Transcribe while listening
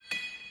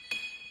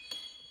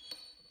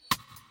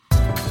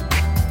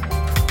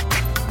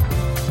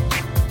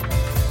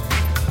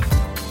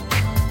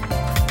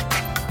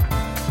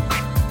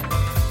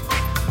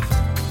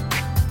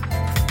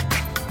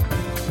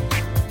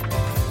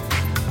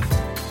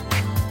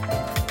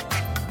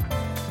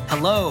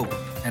Hello,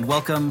 and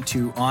welcome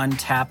to On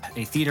Tap,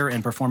 a theater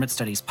and performance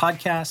studies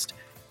podcast.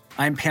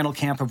 I'm Panel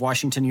Camp of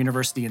Washington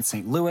University in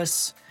St.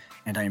 Louis,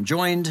 and I am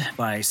joined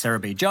by Sarah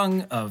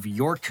Bay-Jung of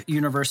York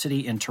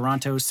University in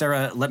Toronto.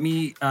 Sarah, let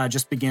me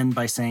just begin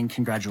by saying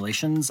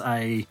congratulations.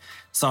 I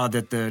saw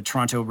that the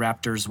Toronto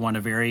Raptors won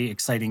a very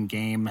exciting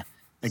game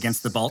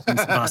against the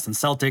Boston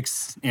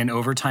Celtics in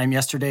overtime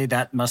yesterday.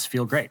 That must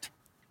feel great.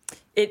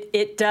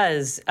 It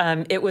does.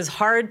 It was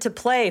hard to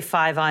play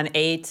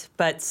 5-on-8,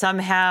 but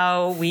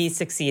somehow we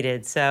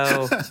succeeded.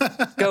 So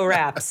go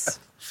Raps.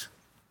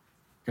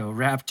 Go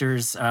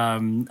Raptors.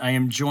 I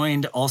am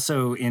joined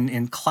also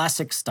in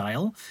classic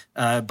style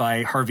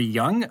by Harvey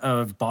Young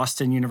of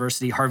Boston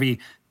University. Harvey,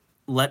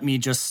 let me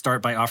just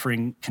start by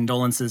offering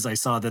condolences. I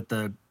saw that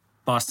the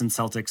Boston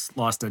Celtics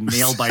lost a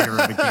nail-biter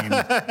of a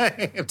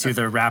game to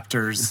the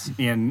Raptors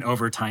in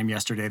overtime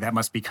yesterday. That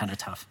must be kind of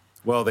tough.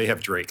 Well, they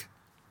have Drake.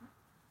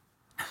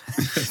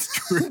 It's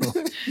true.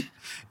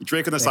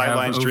 Drake on the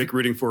sidelines, Drake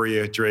rooting for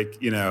you,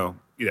 Drake,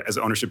 as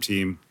an ownership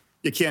team.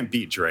 You can't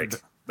beat Drake.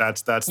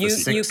 That's the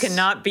secret. You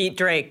cannot beat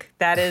Drake.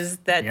 Yes.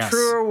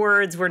 Truer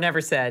words were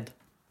never said.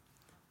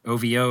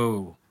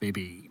 OVO,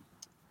 baby.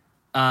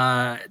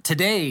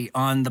 Today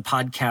on the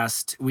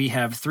podcast, we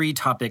have three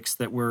topics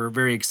that we're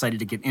very excited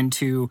to get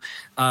into.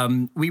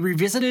 We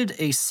revisited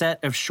a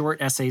set of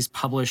short essays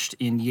published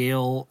in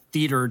Yale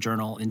Theater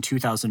Journal in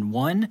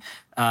 2001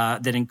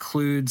 that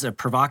includes a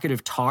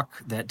provocative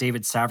talk that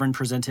David Savrin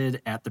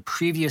presented at the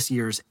previous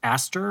year's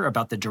Astor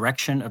about the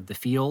direction of the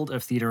field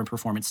of theater and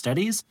performance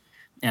studies,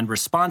 and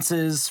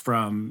responses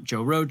from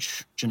Joe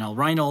Roach, Janelle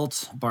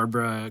Reinhold,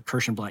 Barbara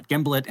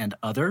Kirshenblatt-Gimblett, and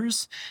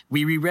others.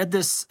 We reread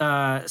this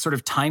sort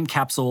of time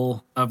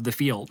capsule of the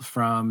field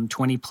from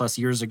 20 plus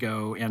years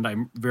ago, and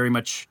I'm very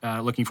much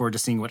looking forward to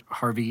seeing what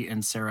Harvey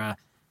and Sarah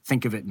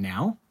think of it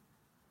now.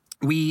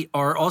 We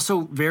are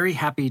also very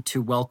happy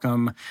to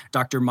welcome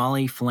Dr.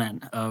 Molly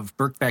Flynn of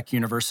Birkbeck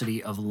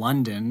University of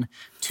London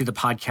to the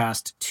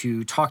podcast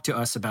to talk to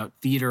us about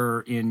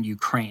theater in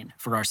Ukraine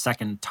for our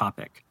second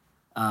topic.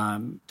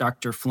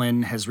 Dr.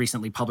 Flynn has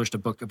recently published a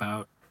book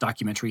about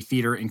documentary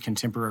theater in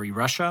contemporary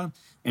Russia,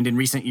 and in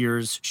recent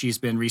years, she's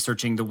been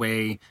researching the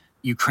way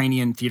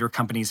Ukrainian theater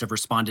companies have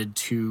responded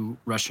to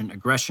Russian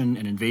aggression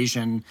and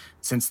invasion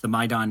since the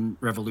Maidan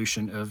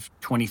Revolution of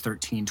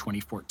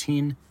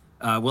 2013-2014.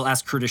 We'll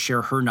ask her to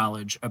share her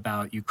knowledge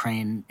about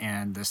Ukraine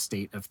and the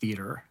state of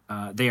theater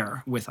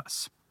there with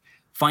us.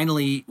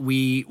 Finally,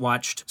 we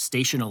watched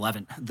Station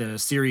 11, the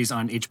series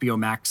on HBO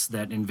Max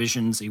that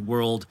envisions a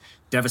world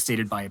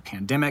devastated by a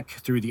pandemic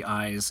through the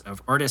eyes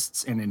of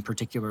artists and in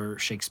particular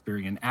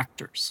Shakespearean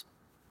actors.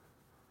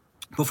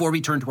 Before we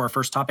turn to our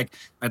first topic,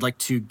 I'd like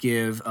to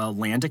give a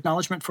land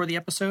acknowledgement for the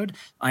episode.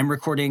 I'm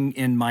recording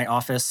in my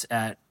office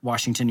at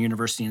Washington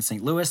University in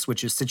St. Louis,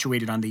 which is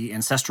situated on the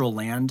ancestral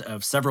land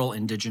of several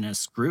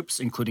indigenous groups,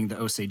 including the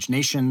Osage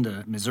Nation,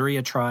 the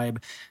Missouri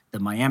tribe, the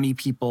Miami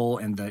people,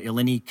 and the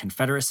Illini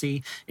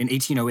Confederacy. In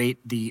 1808,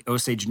 the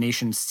Osage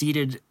Nation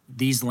ceded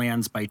these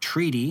lands by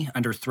treaty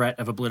under threat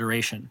of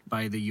obliteration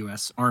by the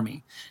U.S.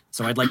 Army.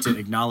 So I'd like to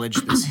acknowledge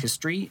this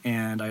history,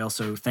 and I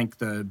also thank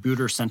the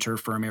Booter Center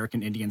for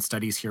American Indian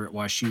Studies here at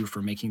WashU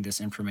for making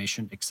this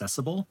information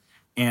accessible.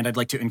 And I'd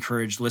like to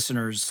encourage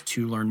listeners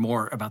to learn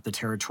more about the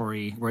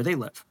territory where they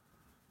live.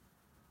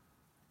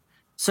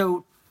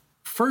 So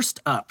first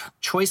up,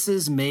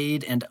 Choices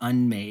Made and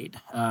Unmade,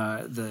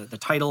 the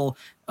title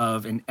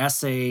of an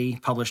essay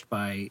published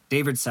by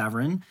David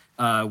Savrin,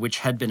 which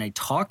had been a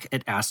talk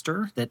at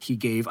Astor that he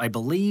gave, I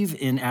believe,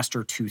 in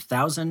Astor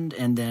 2000,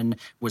 and then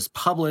was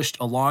published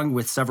along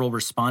with several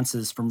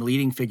responses from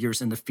leading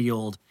figures in the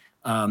field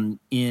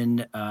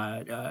in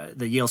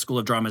the Yale School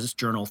of Drama's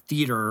journal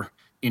Theater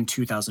in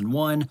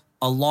 2001,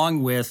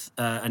 along with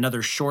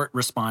another short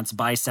response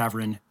by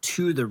Savrin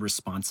to the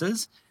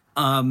responses.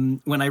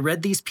 When I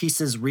read these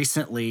pieces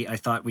recently, I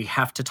thought we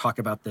have to talk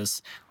about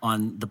this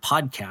on the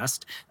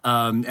podcast.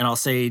 And I'll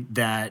say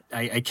that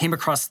I came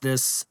across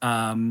this.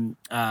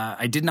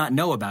 I did not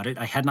know about it.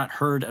 I had not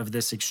heard of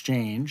this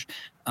exchange.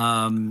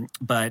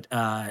 But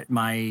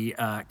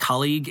my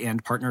colleague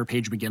and partner,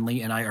 Paige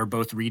McGinley, and I are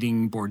both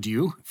reading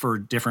Bourdieu for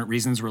different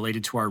reasons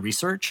related to our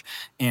research.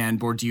 And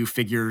Bourdieu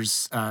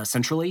figures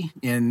centrally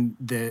in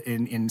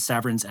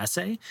Savrin's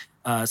essay.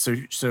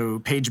 So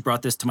Paige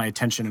brought this to my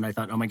attention, and I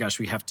thought, oh my gosh,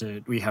 we have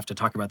to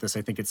talk about this.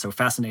 I think it's so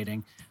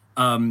fascinating.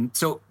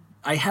 So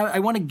I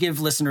want to give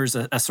listeners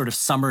a sort of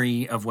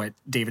summary of what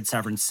David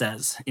Savrin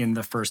says in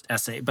the first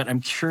essay, but I'm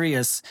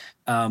curious,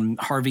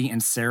 Harvey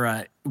and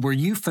Sarah, were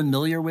you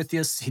familiar with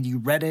this? Had you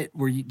read it?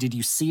 Did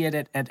you see it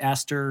at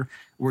Astor?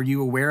 Were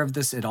you aware of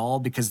this at all?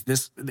 Because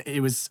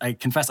I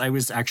confess, I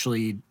was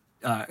actually,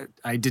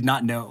 I did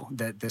not know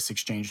that this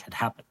exchange had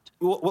happened.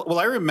 Well,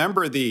 I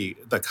remember the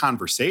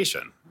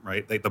conversation,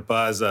 right? Like the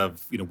buzz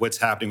of, what's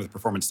happening with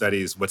performance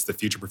studies, what's the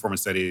future performance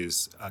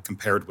studies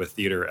compared with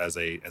theater as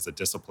a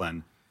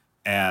discipline.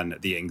 And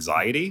the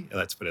anxiety,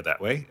 let's put it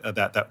that way,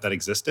 that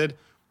existed.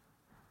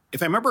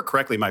 If I remember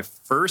correctly, my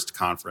first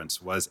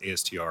conference was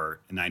ASTR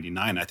in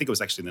 99. I think it was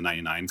actually the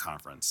 99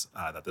 conference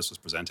that this was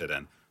presented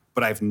in.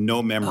 but I have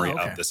no memory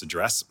of this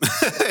address.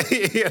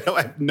 I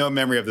have no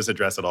memory of this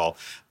address at all.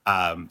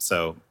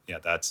 So yeah,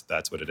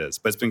 that's what it is.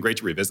 But it's been great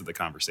to revisit the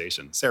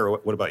conversation. Sarah,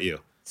 what about you?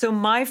 So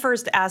my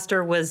first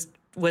Astor was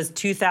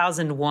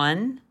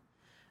 2001.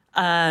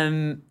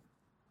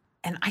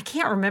 And I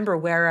can't remember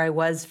where I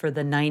was for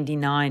the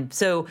 99.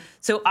 So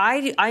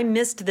I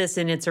missed this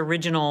in its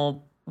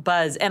original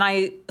buzz. And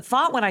I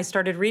thought when I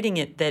started reading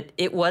it that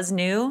it was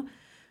new.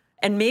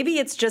 And maybe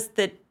it's just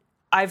that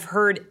I've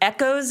heard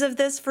echoes of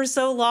this for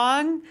so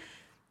long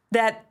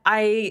that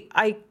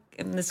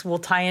and this will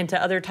tie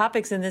into other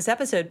topics in this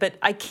episode, but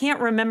I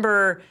can't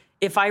remember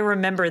if I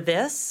remember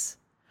this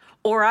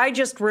or I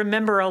just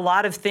remember a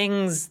lot of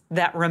things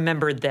that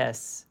remembered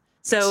this.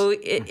 So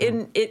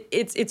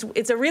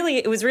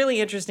it was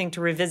really interesting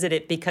to revisit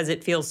it because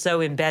it feels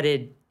so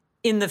embedded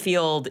in the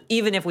field,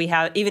 even if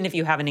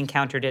you haven't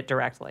encountered it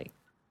directly.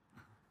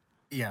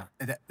 Yeah,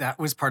 that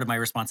was part of my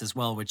response as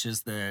well, which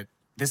is that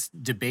this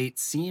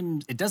debate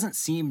doesn't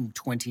seem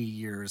 20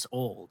 years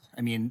old.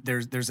 I mean,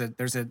 there's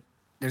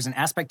an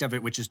aspect of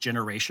it which is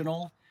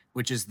generational,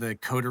 which is the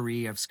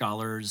coterie of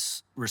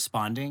scholars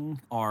responding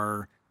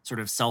are sort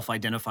of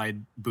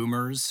self-identified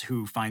boomers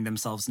who find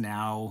themselves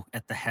now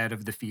at the head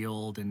of the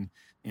field and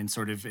in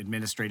sort of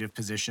administrative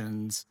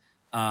positions.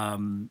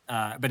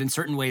 But in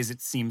certain ways,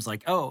 it seems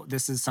like, oh,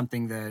 this is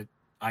something that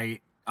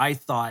I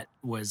thought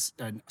was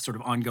a sort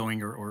of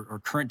ongoing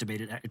or current debate.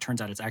 It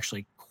turns out it's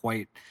actually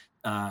quite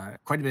a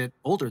bit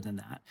older than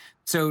that.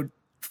 So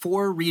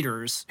for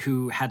readers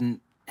who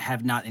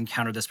have not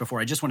encountered this before,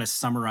 I just want to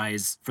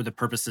summarize for the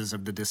purposes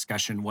of the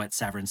discussion what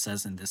Saverin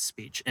says in this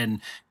speech. And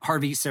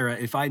Harvey, Sarah,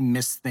 if I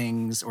miss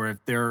things or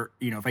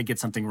if I get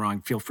something wrong,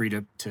 feel free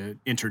to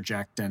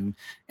interject and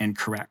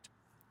correct.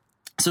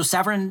 So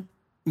Saverin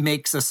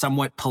makes a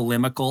somewhat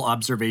polemical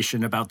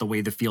observation about the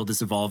way the field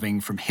is evolving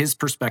from his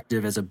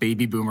perspective as a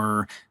baby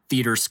boomer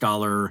theater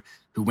scholar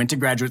who went to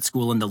graduate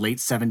school in the late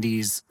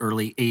 70s,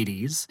 early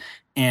 80s.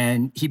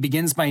 And he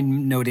begins by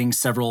noting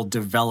several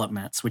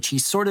developments, which he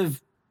sort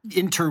of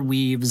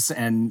interweaves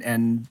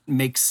and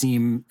makes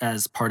seem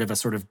as part of a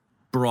sort of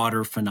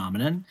broader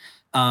phenomenon.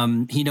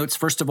 He notes,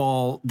 first of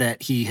all,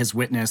 that he has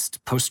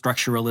witnessed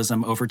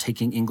post-structuralism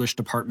overtaking English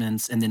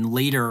departments and then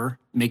later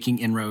making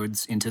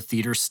inroads into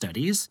theater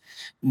studies.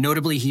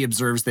 Notably, he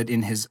observes that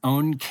in his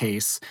own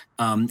case,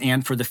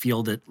 and for the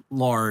field at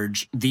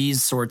large,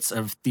 these sorts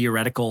of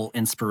theoretical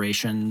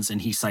inspirations,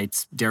 and he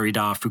cites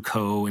Derrida,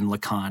 Foucault, and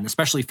Lacan,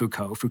 especially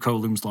Foucault. Foucault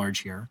looms large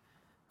here.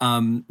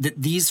 That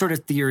these sort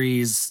of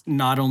theories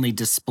not only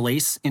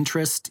displace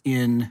interest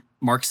in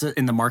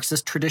the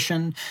Marxist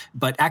tradition,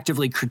 but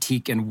actively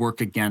critique and work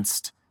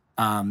against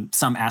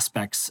some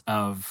aspects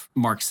of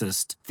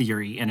Marxist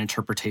theory and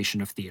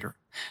interpretation of theater.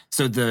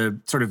 So the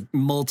sort of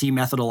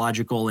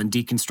multi-methodological and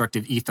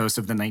deconstructive ethos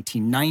of the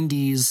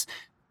 1990s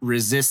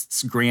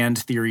resists grand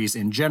theories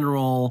in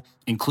general,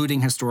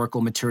 including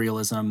historical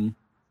materialism.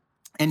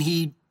 And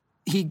he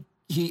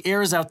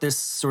airs out this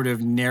sort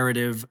of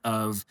narrative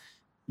of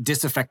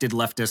disaffected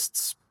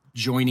leftists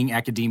joining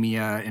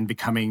academia and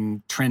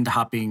becoming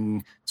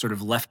trend-hopping sort of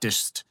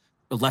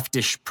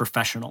leftish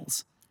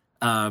professionals.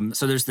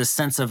 So there's this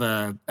sense of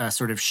a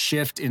sort of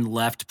shift in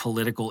left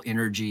political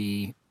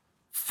energy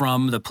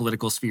from the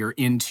political sphere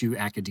into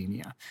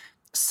academia.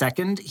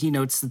 Second, he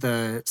notes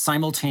the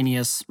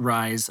simultaneous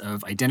rise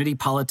of identity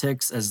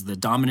politics as the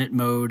dominant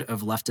mode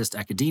of leftist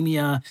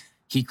academia.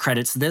 He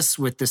credits this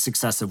with the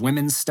success of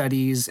women's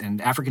studies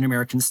and African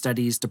American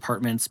studies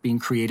departments being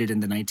created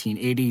in the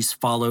 1980s,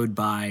 followed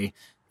by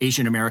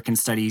Asian American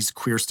studies,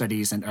 queer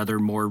studies, and other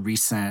more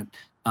recent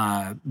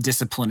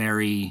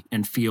disciplinary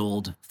and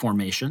field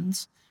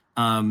formations.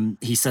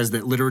 He says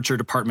that literature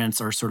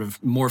departments are sort of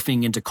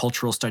morphing into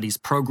cultural studies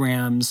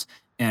programs,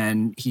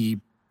 and he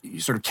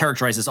sort of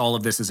characterizes all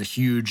of this as a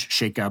huge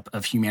shakeup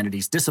of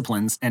humanities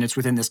disciplines. And it's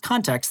within this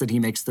context that he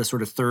makes the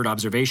sort of third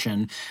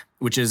observation,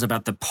 which is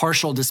about the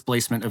partial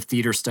displacement of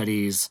theater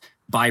studies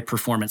by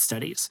performance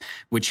studies,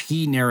 which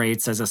he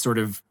narrates as a sort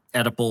of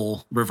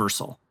Oedipal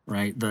reversal,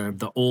 right?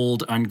 The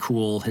old,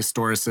 uncool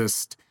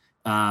historicist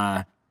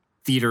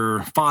theater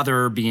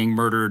father being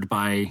murdered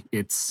by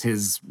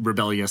his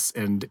rebellious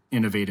and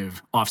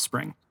innovative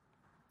offspring.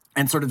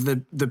 And sort of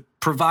the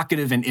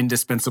provocative and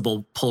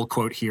indispensable pull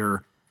quote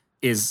here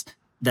is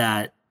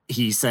that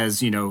he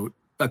says,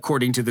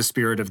 according to the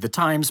spirit of the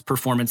times,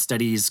 performance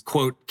studies,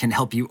 quote, can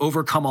help you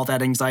overcome all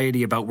that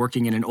anxiety about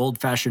working in an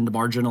old-fashioned,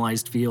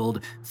 marginalized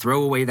field,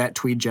 throw away that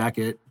tweed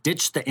jacket,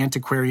 ditch the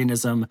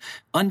antiquarianism,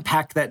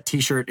 unpack that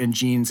T-shirt and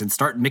jeans and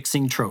start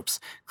mixing tropes,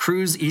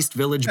 cruise East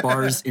Village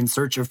bars in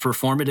search of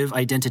performative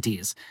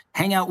identities,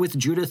 hang out with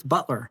Judith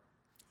Butler.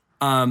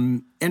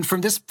 And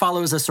from this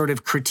follows a sort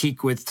of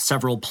critique with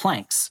several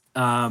planks.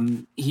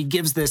 He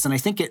gives this, and I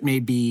think it may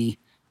be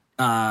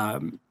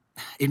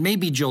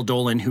Jill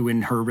Dolan who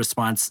in her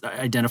response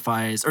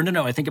identifies,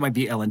 I think it might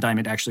be Ellen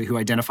Diamond actually, who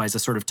identifies a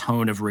sort of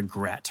tone of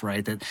regret,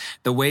 right? That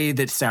the way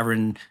that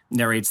Saverin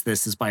narrates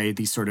this is by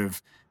these sort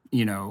of,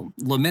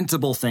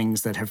 lamentable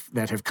things that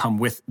have come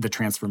with the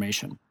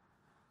transformation.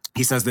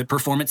 He says that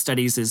performance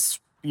studies is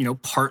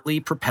partly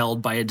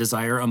propelled by a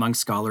desire among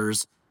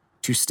scholars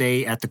to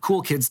stay at the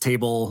cool kids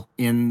table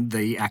in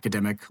the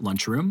academic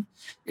lunchroom.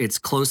 Its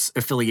close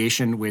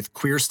affiliation with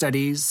queer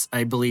studies,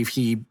 I believe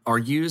he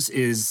argues,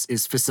 is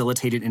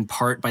facilitated in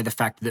part by the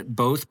fact that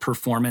both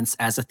performance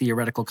as a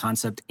theoretical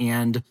concept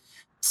and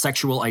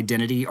sexual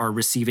identity are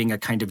receiving a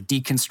kind of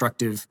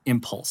deconstructive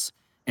impulse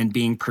and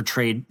being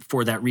portrayed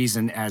for that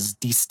reason as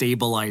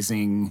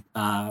destabilizing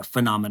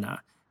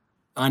phenomena,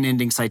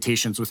 unending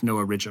citations with no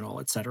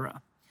original,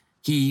 etc.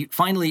 He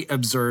finally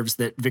observes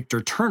that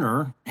Victor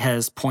Turner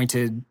has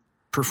pointed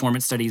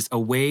performance studies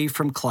away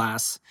from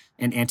class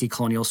and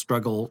anti-colonial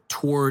struggle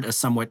toward a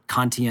somewhat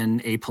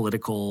Kantian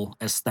apolitical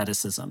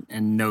aestheticism,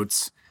 and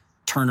notes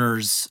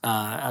Turner's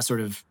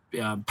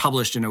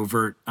published and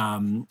overt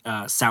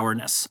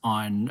sourness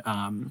on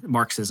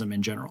Marxism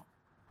in general.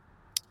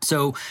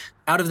 So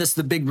out of this,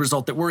 the big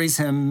result that worries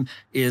him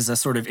is a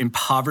sort of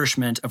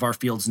impoverishment of our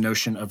field's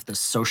notion of the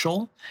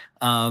social.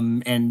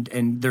 And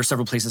there are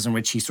several places in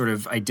which he sort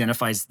of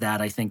identifies that,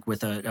 I think,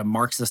 with a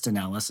Marxist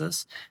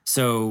analysis.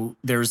 So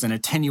there's an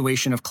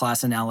attenuation of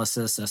class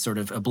analysis, a sort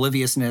of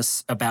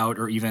obliviousness about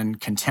or even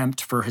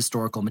contempt for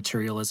historical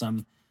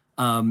materialism.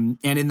 And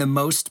in the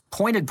most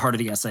pointed part of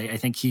the essay, I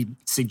think he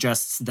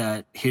suggests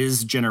that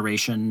his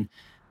generation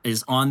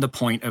is on the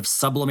point of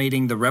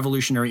sublimating the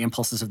revolutionary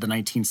impulses of the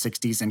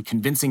 1960s and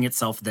convincing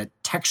itself that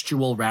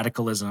textual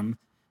radicalism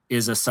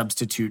is a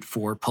substitute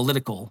for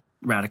political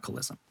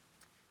radicalism.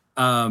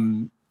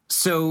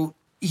 So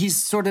he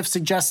sort of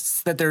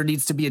suggests that there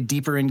needs to be a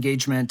deeper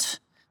engagement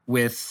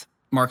with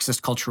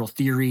Marxist cultural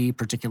theory,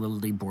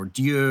 particularly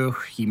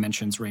Bourdieu. He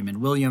mentions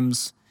Raymond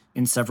Williams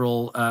in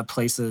several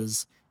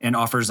places and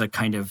offers a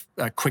kind of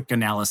a quick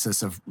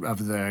analysis of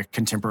the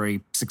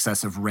contemporary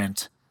success of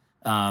Rent,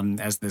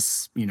 as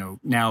this,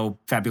 now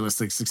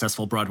fabulously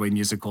successful Broadway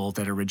musical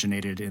that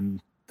originated in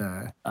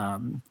the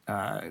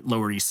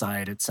Lower East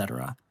Side, et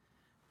cetera.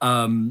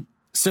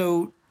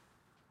 So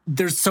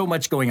there's so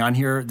much going on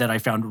here that I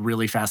found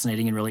really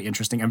fascinating and really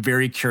interesting. I'm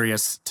very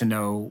curious to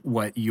know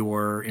what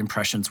your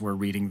impressions were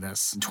reading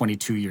this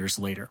 22 years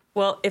later.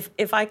 Well,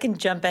 if I can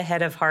jump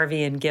ahead of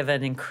Harvey and give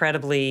an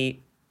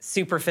incredibly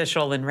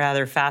superficial and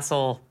rather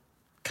facile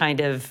kind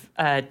of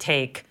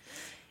take,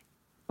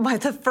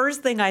 the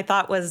first thing I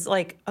thought was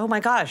like, oh my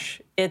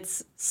gosh,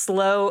 it's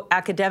slow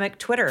academic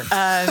Twitter.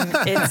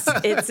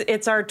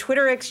 It's our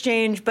Twitter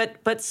exchange,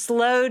 but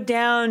slowed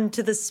down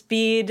to the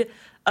speed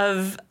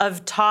of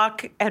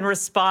talk and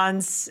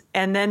response,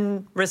 and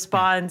then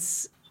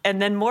response,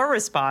 and then more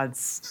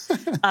response,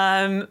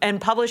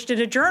 and published in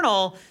a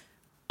journal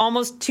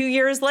almost 2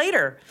 years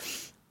later.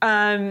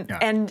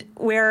 And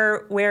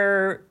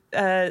where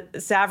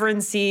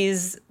Savrin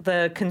sees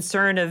the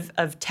concern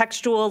of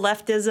textual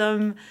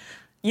leftism,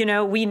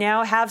 we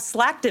now have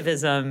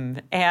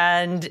slacktivism,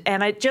 and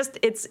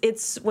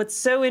it's what's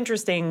so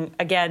interesting,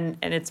 again,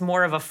 and it's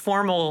more of a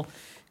formal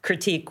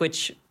critique,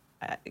 which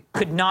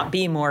could not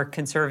be more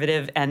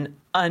conservative and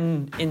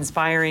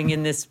uninspiring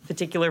in this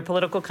particular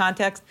political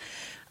context,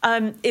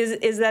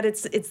 is that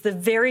it's the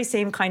very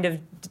same kind of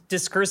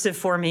discursive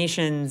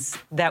formations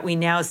that we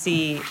now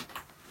see,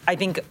 I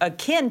think,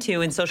 akin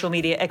to in social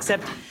media,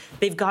 except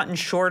they've gotten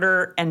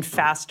shorter and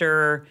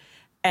faster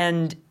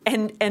and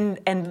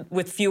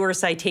with fewer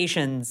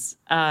citations,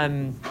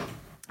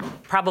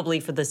 probably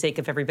for the sake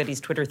of everybody's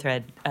Twitter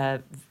thread.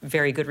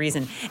 Very good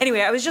reason.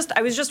 Anyway, I was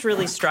just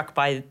really struck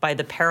by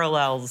the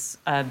parallels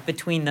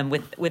between them,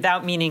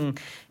 without meaning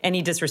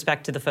any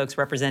disrespect to the folks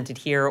represented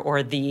here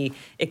or the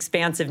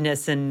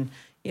expansiveness and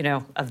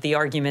of the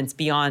arguments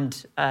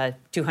beyond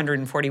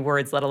 240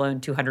 words, let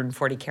alone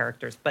 240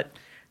 characters. But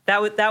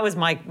that was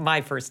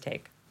my first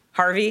take.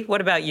 Harvey,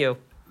 what about you?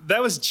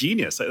 That was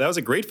genius. That was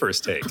a great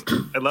first take.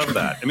 I love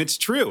that. I mean, it's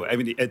true. I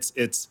mean,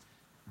 it's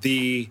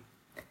the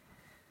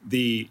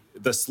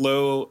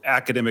slow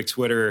academic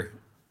Twitter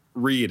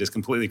read is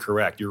completely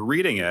correct. You're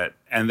reading it,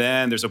 and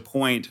then there's a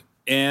point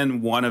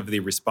in one of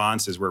the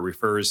responses where it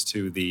refers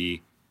to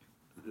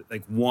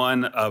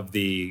one of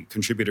the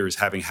contributors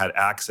having had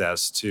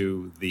access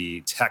to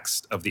the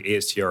text of the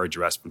ASTR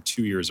address from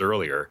 2 years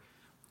earlier.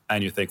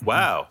 And you think,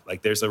 wow,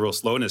 there's a real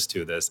slowness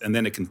to this. And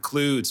then it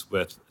concludes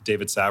with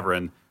David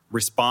Savrin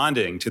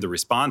responding to the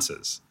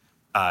responses.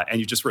 And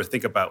you just sort of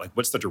think about,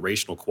 what's the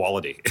durational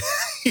quality,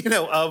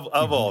 of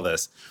all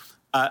this.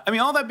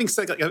 All that being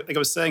said, like I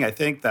was saying, I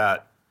think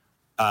that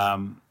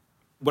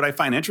what I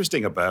find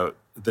interesting about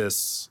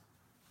this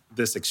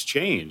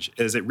exchange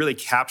is it really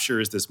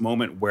captures this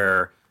moment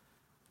where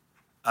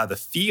the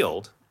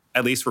field,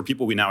 at least for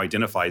people we now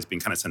identify as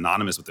being kind of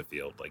synonymous with the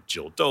field, like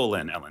Jill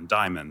Dolan, Ellen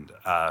Diamond,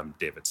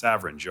 David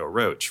Savrin, Joe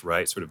Roach,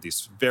 right? Sort of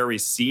these very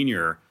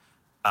senior,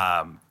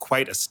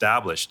 quite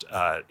established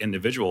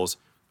individuals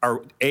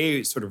are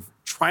sort of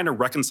trying to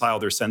reconcile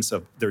their sense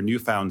of their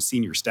newfound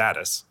senior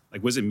status.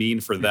 What does it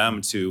mean for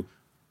them to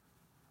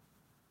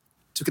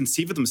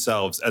conceive of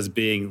themselves as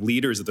being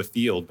leaders of the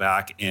field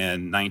back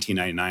in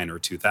 1999 or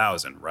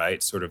 2000,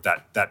 right? Sort of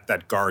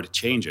that guard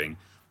changing.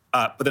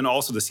 But then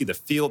also to see the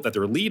field that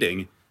they're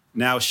leading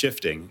now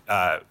shifting.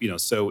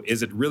 So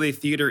is it really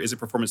theater? Is it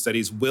performance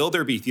studies? Will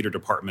there be theater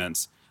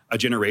departments a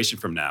generation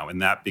from now?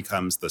 And that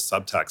becomes the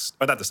subtext,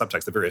 but not the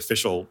subtext, the very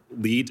official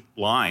lead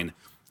line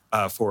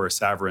for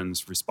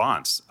Saverin's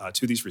response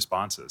to these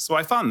responses. So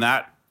I found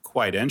that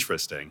quite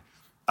interesting.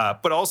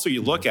 But also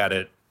you look at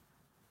it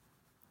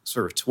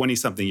sort of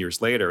 20-something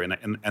years later,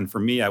 and for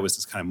me, I was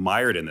just kind of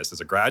mired in this as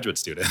a graduate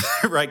student,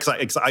 right?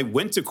 Because I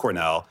went to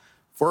Cornell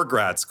for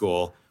grad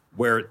school,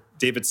 where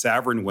David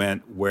Saverin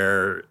went,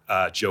 where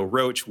Joe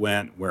Roach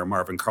went, where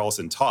Marvin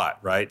Carlson taught,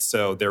 right?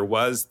 So there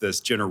was this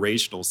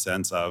generational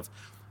sense of,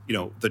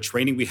 the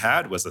training we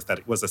had was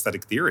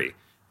aesthetic theory,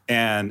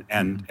 and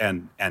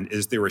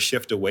is there a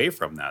shift away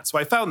from that? So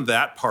I found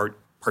that part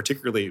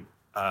particularly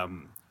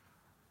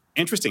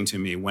interesting to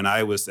me when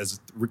I was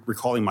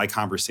recalling my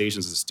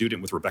conversations as a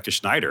student with Rebecca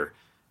Schneider,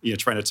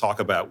 trying to talk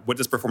about what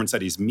does performance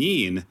studies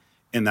mean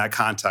in that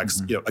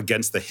context,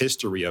 against the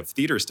history of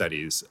theater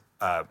studies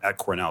at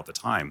Cornell at the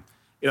time.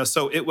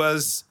 So it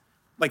was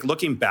like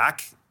looking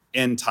back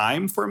in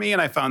time for me,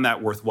 and I found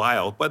that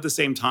worthwhile. But at the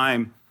same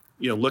time,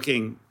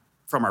 looking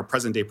from our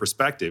present day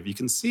perspective, you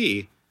can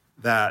see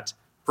that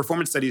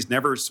performance studies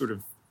never sort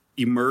of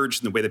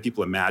emerged in the way that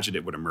people imagined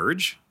it would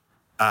emerge.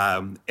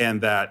 And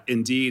that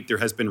indeed there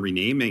has been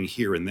renaming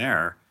here and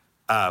there,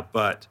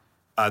 but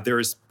there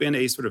has been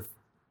a sort of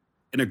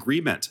an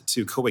agreement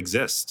to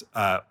coexist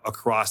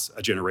across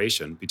a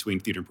generation between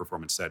theater and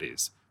performance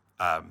studies.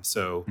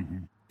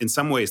 In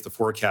some ways, the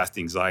forecast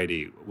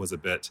anxiety was a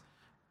bit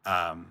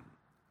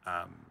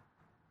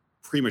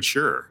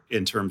premature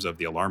in terms of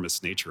the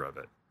alarmist nature of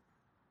it.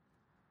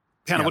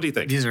 Hannah, what do you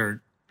think?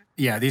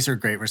 These are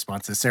great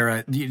responses.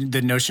 Sarah,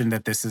 the notion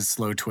that this is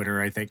slow Twitter,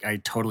 I think I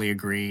totally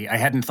agree. I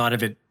hadn't thought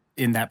of it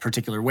in that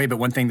particular way, but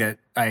one thing that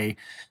I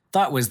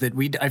thought was that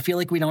I feel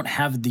like we don't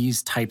have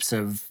these types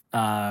of,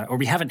 or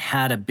we haven't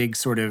had a big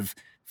sort of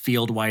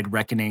field-wide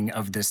reckoning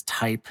of this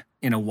type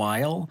in a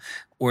while,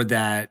 or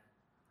that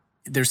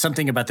there's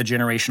something about the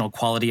generational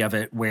quality of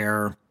it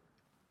where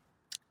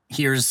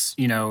here's,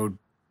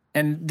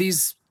 and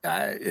these,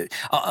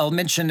 I'll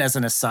mention as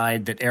an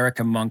aside that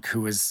Erica Monk,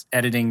 who was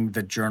editing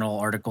the journal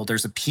article,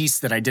 there's a piece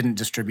that I didn't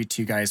distribute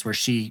to you guys where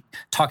she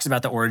talks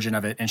about the origin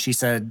of it. And she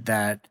said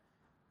that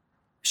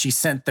she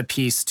sent the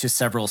piece to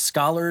several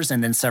scholars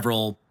and then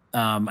several,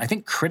 I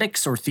think,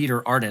 critics or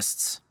theater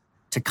artists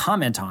to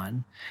comment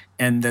on.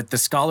 And that the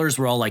scholars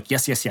were all like,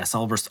 yes,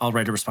 I'll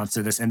write a response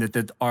to this. And that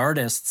the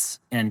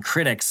artists and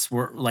critics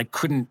were like,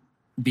 couldn't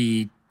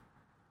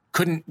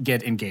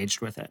get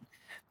engaged with it.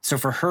 So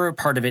for her,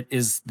 part of it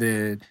is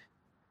the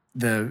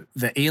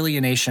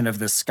alienation of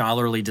the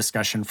scholarly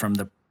discussion from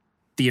the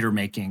theater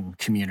making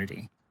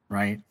community,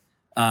 right?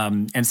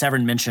 And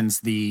Saverin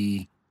mentions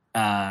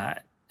I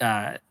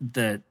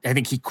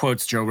think he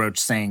quotes Joe Roach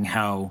saying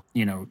how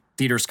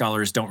theater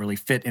scholars don't really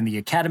fit in the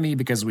academy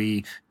because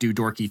we do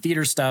dorky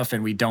theater stuff,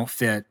 and we don't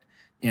fit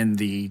in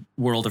the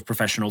world of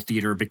professional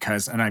theater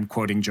because, and I'm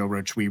quoting Joe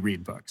Roach, we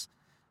read books.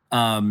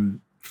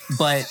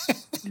 But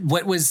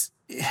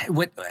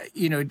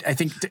I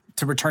think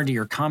to return to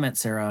your comment,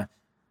 Sarah,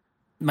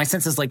 my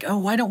sense is like,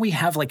 why don't we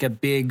have like a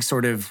big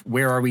sort of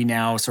where are we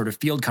now sort of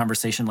field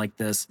conversation like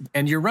this?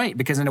 And you're right,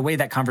 because in a way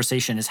that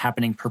conversation is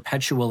happening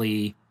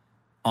perpetually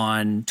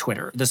on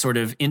Twitter. The sort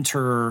of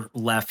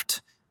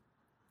inter-left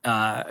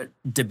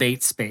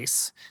debate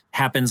space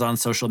happens on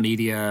social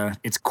media.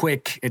 It's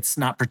quick. It's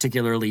not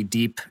particularly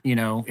deep.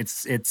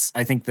 It's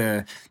I think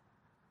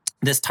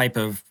this type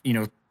of,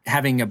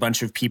 having a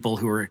bunch of people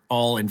who are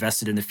all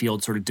invested in the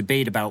field sort of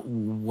debate about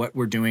what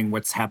we're doing,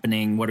 what's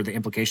happening, what are the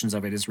implications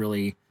of it is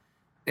really,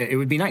 it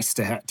would be nice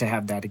to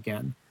have that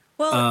again.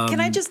 Well, can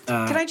I just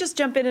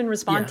jump in and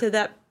respond to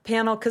that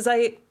panel? Because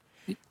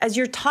as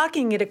you're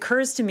talking, it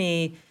occurs to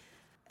me,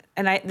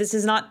 and this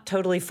is not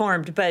totally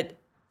formed, but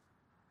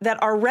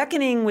that our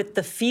reckoning with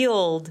the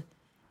field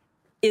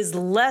is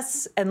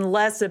less and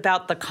less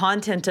about the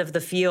content of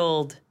the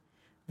field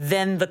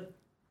than the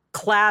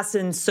class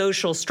and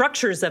social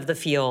structures of the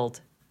field.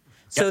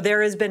 So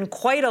there has been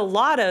quite a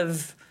lot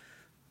of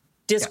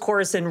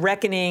discourse and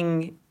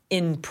reckoning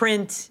in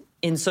print,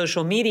 in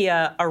social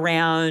media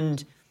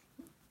around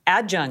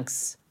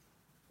adjuncts,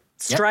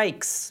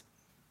 strikes,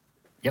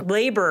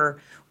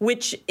 labor,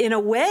 which in a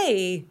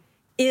way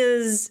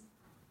is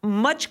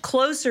much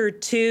closer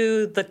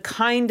to the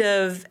kind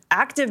of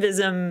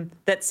activism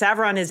that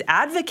Saverin is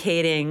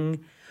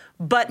advocating,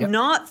 but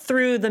not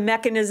through the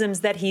mechanisms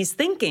that he's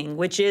thinking,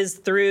 which is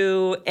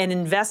through an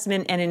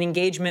investment and an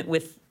engagement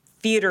with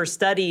theater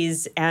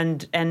studies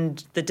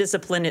and the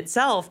discipline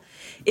itself.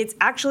 It's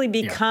actually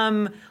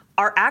become,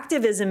 our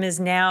activism is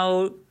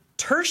now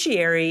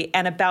tertiary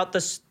and about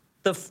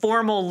the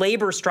formal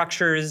labor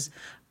structures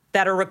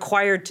that are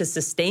required to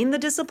sustain the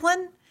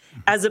discipline,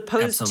 as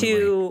opposed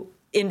to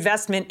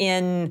investment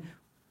in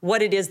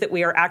what it is that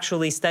we are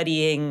actually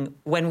studying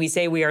when we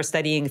say we are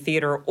studying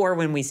theater or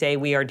when we say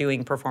we are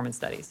doing performance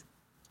studies.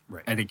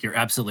 Right. I think you're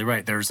absolutely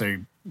right.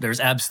 There's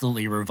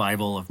absolutely a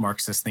revival of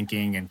Marxist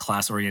thinking and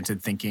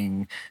class-oriented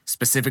thinking,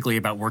 specifically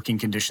about working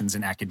conditions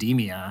in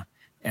academia.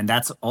 And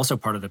that's also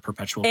part of the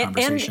perpetual And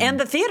conversation.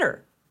 the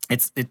theater.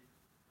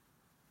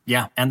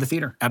 Yeah, and the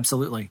theater,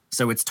 absolutely.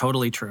 So it's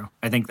totally true.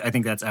 I think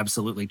that's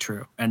absolutely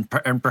true, and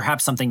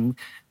perhaps something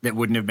that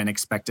wouldn't have been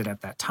expected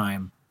at that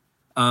time.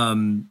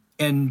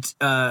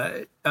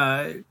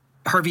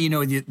 Harvey,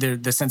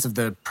 the sense of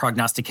the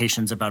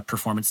prognostications about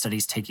performance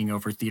studies taking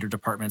over theater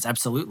departments,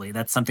 absolutely.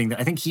 That's something that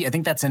I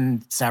think that's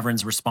in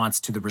Savrin's response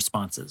to the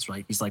responses,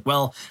 right? He's like,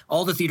 well,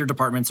 all the theater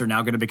departments are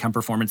now going to become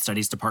performance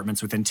studies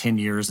departments within 10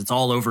 years. It's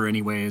all over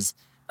anyways.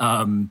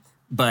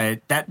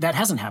 But that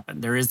hasn't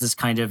happened. There is this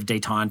kind of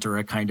detente or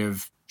a kind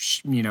of,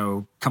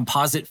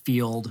 composite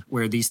field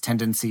where these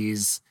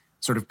tendencies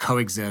sort of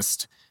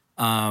coexist.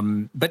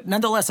 But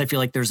nonetheless, I feel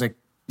like there's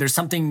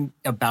something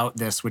about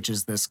this, which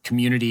is this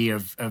community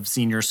of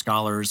senior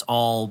scholars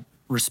all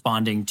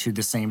responding to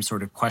the same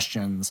sort of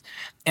questions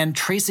and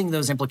tracing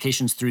those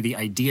implications through the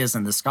ideas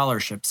and the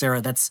scholarship.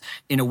 Sarah, that's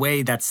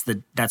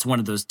one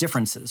of those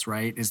differences,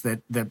 right? Is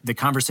that the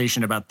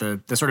conversation about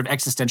the sort of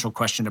existential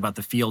question about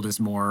the field is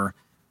more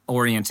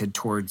oriented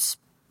towards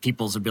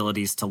people's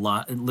abilities to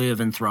live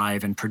and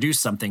thrive and produce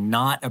something,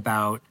 not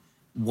about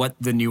what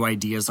the new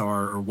ideas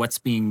are or what's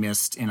being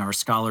missed in our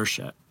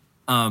scholarship.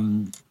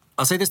 I'll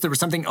say this, there was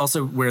something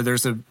also where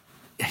there's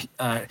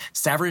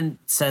Savrin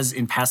says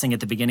in passing at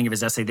the beginning of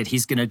his essay that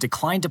he's going to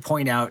decline to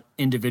point out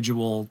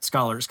individual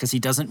scholars because he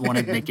doesn't want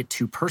to make it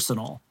too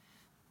personal.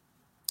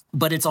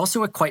 But it's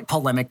also a quite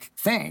polemic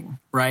thing,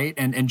 right?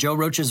 And Joe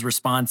Roach's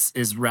response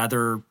is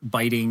rather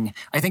biting.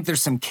 I think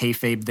there's some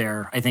kayfabe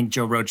there. I think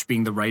Joe Roach,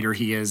 being the writer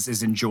he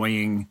is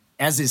enjoying,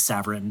 as is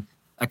Savrin,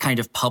 a kind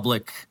of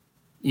public,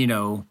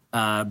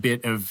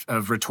 bit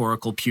of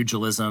rhetorical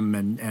pugilism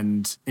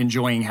and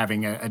enjoying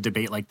having a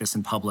debate like this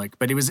in public.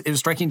 But it was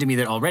striking to me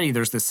that already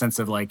there's this sense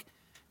of like,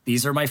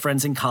 these are my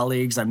friends and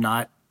colleagues. I'm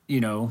not,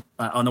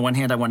 on the one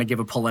hand, I want to give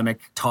a polemic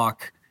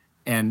talk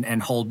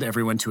and hold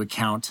everyone to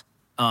account.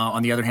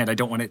 On the other hand, I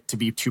don't want it to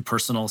be too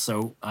personal,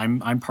 so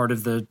I'm part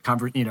of the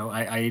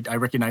I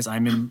recognize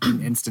I'm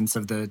an instance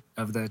of the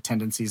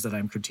tendencies that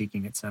I'm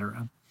critiquing, et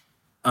cetera.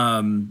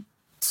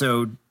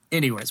 So,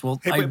 anyways, well,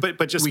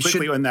 but just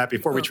quickly on that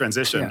before we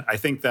transition, I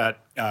think that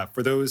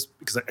for those,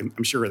 because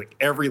I'm sure like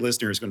every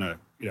listener is going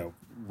to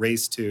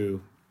race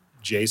to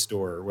JSTOR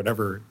or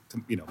whatever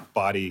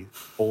body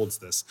holds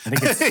this, I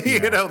think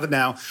it's,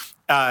 now,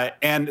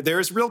 and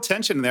there's real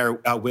tension there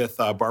with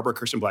Barbara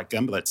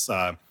Kirstenblatt-Gemblett's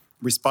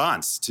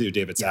response to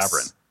David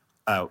Savrin,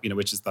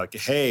 which is like,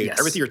 hey,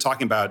 everything you're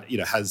talking about,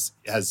 has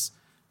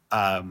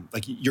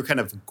like you're kind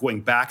of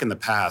going back in the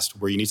past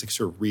where you need to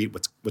sort of read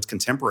what's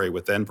contemporary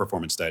within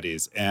performance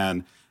studies,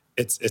 and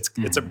it's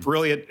a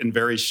brilliant and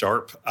very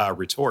sharp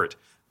retort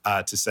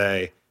to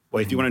say,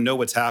 well, if you want to know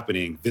what's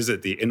happening,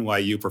 visit the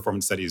NYU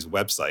Performance Studies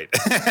website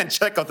and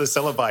check out the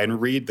syllabi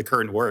and read the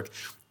current work.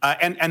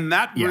 And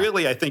that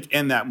really, I think,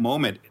 in that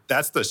moment,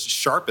 that's the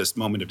sharpest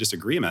moment of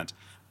disagreement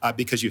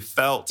because you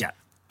felt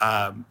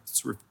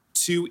sort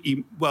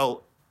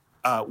of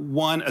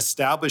one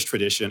established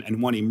tradition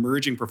and one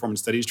emerging performance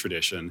studies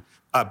tradition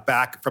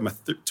back from a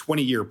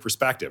 20-year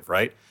perspective,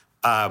 right?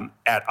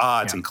 At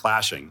odds and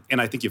clashing. And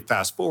I think you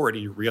fast forward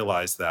and you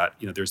realize that,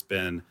 there's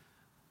been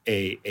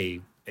a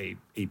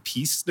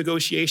peace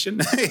negotiation,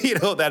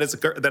 that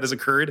has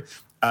occurred,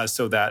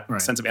 so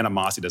that sense of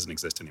animosity doesn't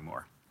exist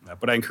anymore.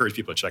 But I encourage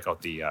people to check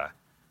out the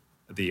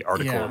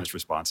article and its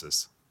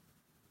responses.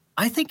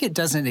 I think it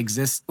doesn't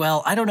exist.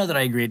 Well, I don't know that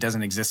I agree it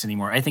doesn't exist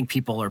anymore. I think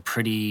people are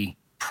pretty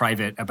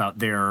private about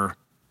their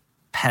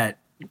pet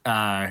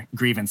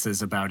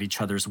grievances about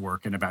each other's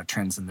work and about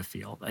trends in the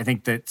field. I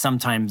think that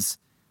sometimes,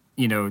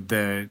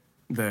 the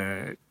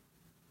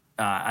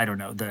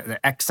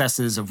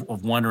excesses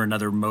of one or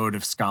another mode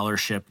of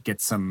scholarship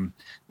get some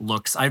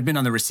looks. I've been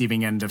on the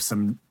receiving end of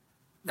some,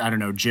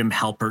 Jim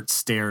Halpert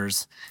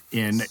stares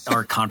in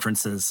our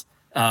conferences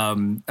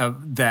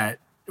that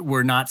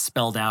were not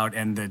spelled out,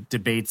 and the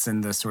debates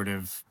and the sort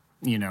of,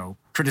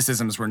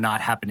 criticisms were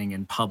not happening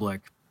in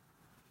public.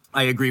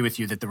 I agree with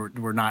you that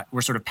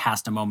we're sort of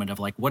past a moment of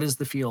like, what is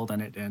the field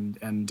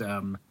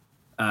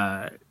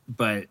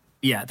but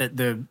yeah,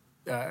 the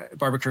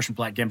Barbara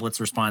Kirstenblatt-Gemblett's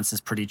response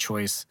is pretty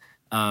choice.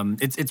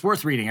 It's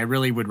worth reading. I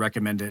really would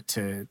recommend it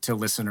to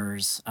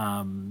listeners.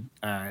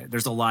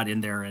 There's a lot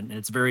in there, and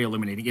it's very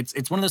illuminating.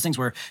 It's one of those things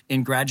where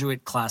in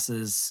graduate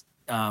classes,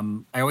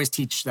 I always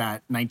teach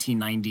that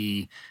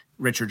 1990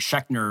 Richard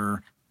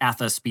Schechner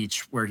ATHA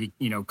speech where he,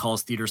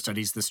 calls theater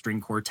studies the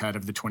string quartet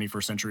of the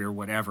 21st century or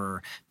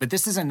whatever. But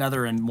this is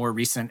another and more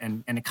recent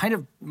and a kind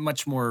of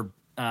much more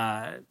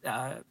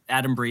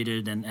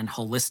adumbrated and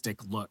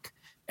holistic look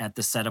at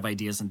the set of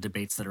ideas and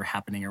debates that are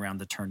happening around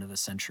the turn of the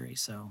century.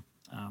 So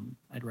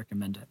I'd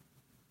recommend it.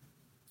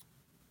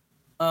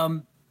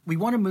 We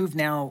want to move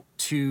now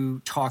to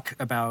talk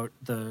about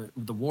the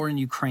war in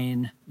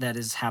Ukraine that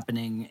is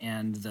happening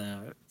and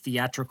the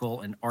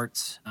theatrical and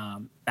arts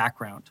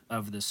background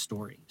of this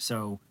story.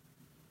 So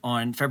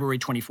on February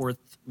 24th,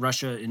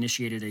 Russia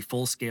initiated a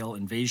full-scale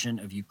invasion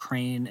of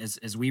Ukraine.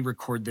 As we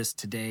record this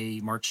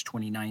today, March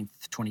 29th,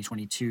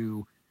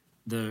 2022,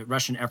 The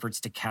Russian efforts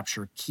to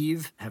capture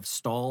Kyiv have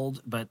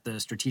stalled, but the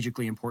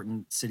strategically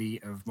important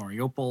city of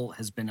Mariupol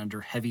has been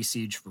under heavy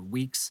siege for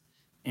weeks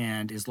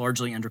and is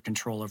largely under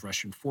control of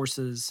Russian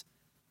forces.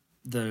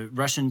 The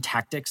Russian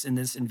tactics in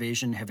this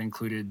invasion have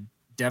included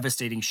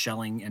devastating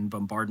shelling and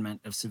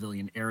bombardment of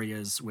civilian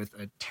areas with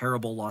a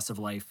terrible loss of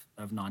life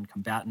of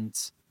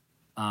non-combatants.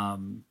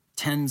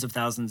 Tens of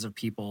thousands of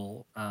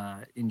people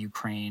in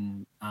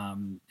Ukraine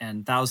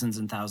and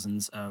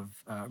thousands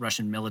of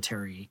Russian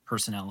military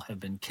personnel have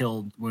been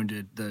killed,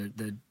 wounded.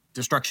 The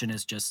destruction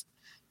is just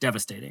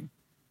devastating.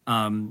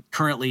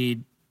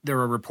 Currently, there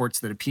are reports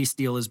that a peace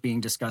deal is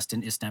being discussed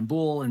in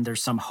Istanbul, and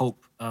there's some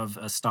hope of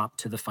a stop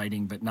to the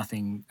fighting, but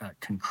nothing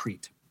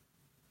concrete.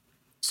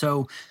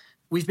 So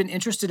we've been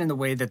interested in the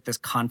way that this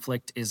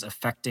conflict is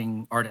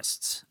affecting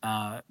artists,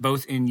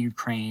 both in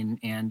Ukraine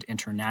and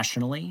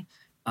internationally.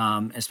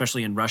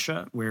 Especially in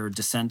Russia, where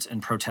dissent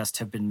and protest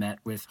have been met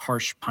with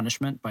harsh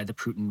punishment by the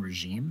Putin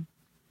regime.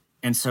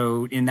 And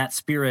so in that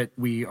spirit,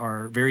 we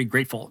are very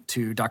grateful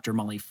to Dr.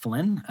 Molly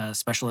Flynn, a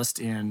specialist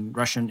in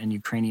Russian and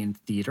Ukrainian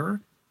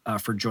theater,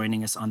 for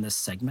joining us on this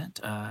segment.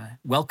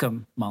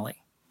 Welcome,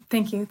 Molly.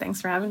 Thank you. Thanks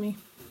for having me.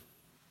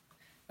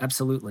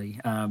 Absolutely.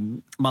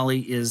 Molly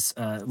is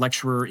a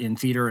lecturer in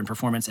theater and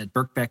performance at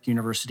Birkbeck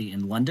University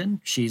in London.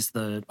 She's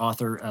the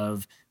author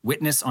of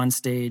Witness on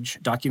Stage,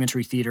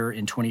 Documentary Theater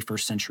in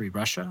 21st Century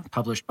Russia,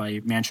 published by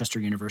Manchester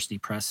University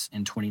Press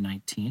in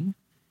 2019.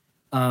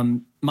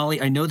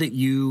 Molly, I know that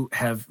you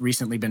have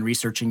recently been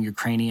researching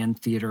Ukrainian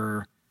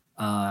theater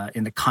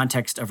in the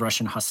context of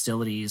Russian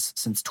hostilities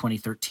since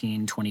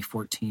 2013,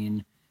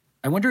 2014.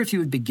 I wonder if you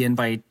would begin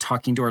by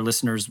talking to our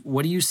listeners.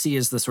 What do you see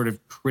as the sort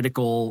of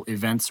critical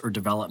events or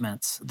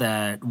developments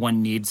that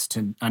one needs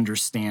to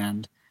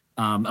understand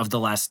of the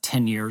last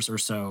 10 years or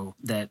so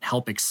that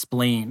help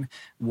explain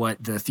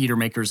what the theater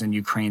makers in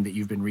Ukraine that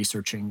you've been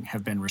researching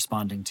have been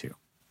responding to?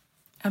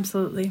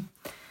 Absolutely.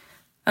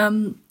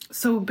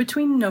 So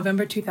between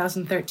November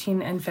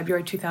 2013 and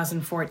February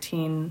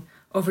 2014,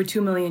 over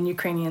 2 million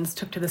Ukrainians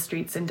took to the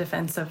streets in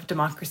defense of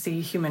democracy,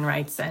 human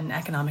rights, and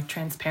economic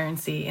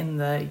transparency in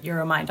the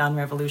Euromaidan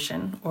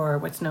revolution, or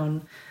what's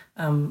known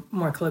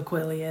more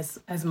colloquially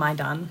as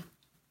Maidan.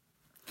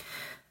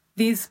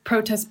 These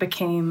protests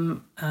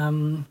became,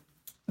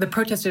 the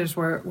protesters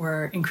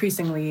were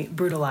increasingly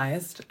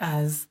brutalized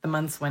as the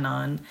months went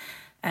on,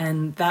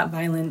 and that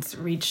violence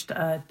reached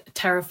a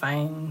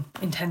terrifying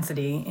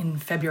intensity in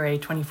February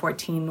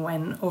 2014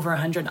 when over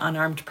 100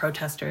 unarmed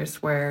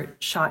protesters were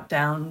shot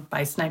down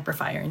by sniper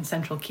fire in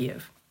central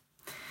Kyiv.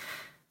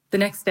 The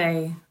next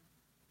day,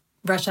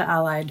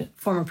 Russia-allied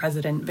former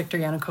President Viktor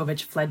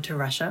Yanukovych fled to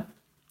Russia.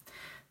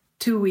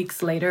 2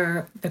 weeks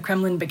later, the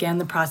Kremlin began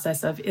the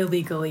process of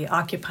illegally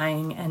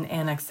occupying and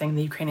annexing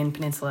the Ukrainian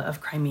peninsula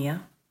of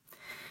Crimea.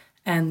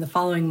 And the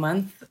following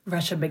month,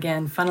 Russia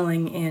began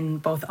funneling in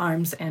both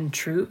arms and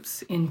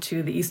troops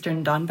into the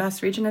eastern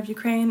Donbas region of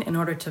Ukraine in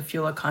order to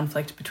fuel a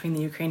conflict between the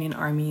Ukrainian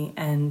army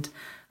and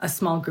a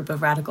small group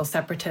of radical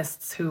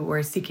separatists who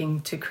were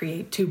seeking to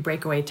create 2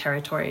 breakaway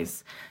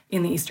territories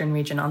in the eastern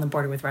region on the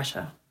border with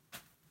Russia.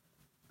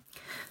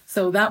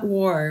 So that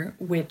war,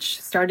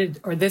 which started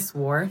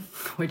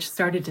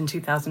in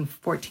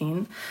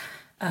 2014,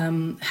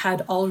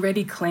 had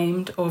already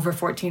claimed over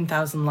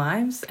 14,000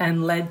 lives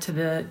and led to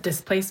the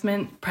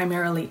displacement,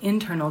 primarily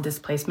internal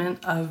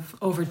displacement, of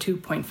over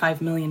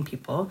 2.5 million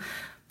people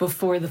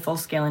before the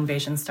full-scale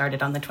invasion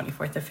started on the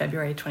 24th of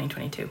February,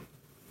 2022.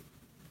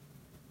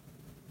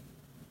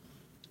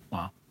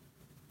 Wow.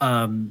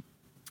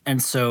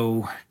 And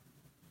so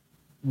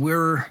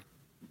we're,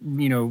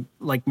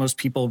 like most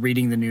people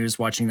reading the news,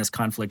 watching this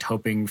conflict,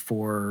 hoping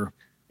for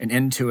an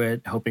end to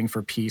it, hoping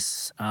for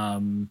peace.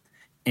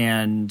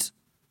 And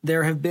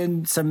there have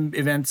been some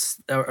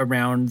events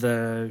around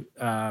the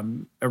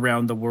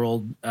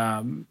world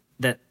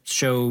that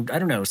showed,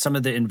 some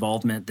of the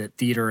involvement that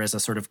theater as a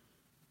sort of,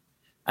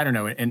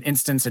 an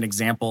instance, an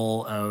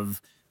example of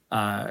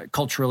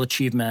cultural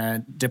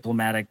achievement,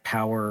 diplomatic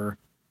power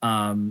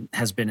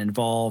has been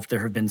involved. There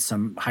have been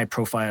some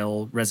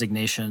high-profile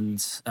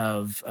resignations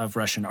of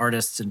Russian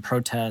artists in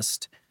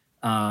protest.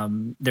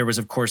 There was,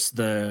 of course,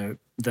 the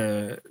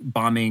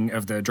bombing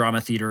of the drama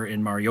theater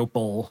in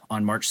Mariupol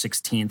on March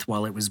 16th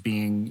while it was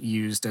being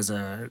used as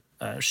a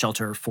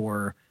shelter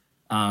for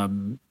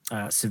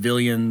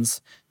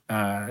civilians.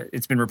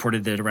 It's been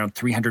reported that around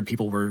 300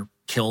 people were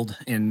killed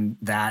in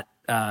that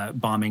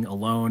bombing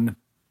alone.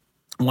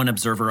 One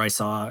observer I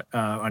saw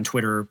on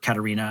Twitter,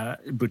 Katerina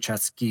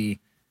Buchatsky,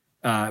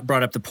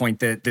 brought up the point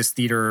that this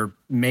theater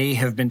may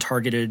have been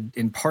targeted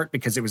in part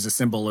because it was a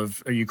symbol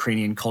of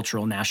Ukrainian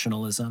cultural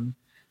nationalism.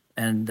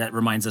 And that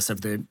reminds us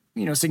of the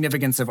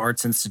significance of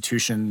arts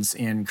institutions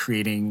in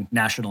creating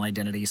national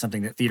identity,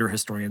 something that theater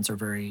historians are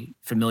very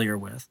familiar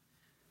with.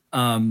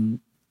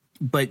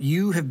 But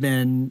you have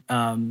been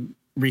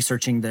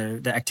researching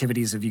the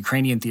activities of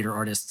Ukrainian theater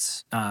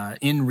artists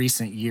in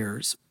recent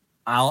years.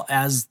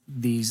 as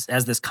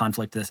this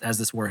conflict, as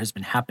this war has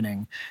been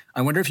happening,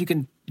 I wonder if you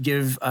can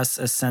give us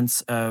a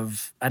sense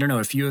of, I don't know,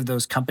 a few of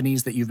those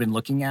companies that you've been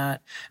looking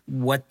at,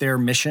 what their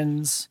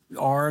missions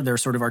are, their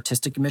sort of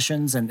artistic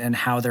missions, and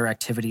how their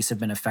activities have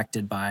been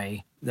affected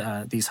by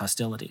these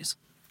hostilities.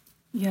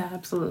 Yeah,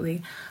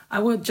 absolutely. I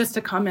would just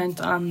to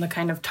comment on the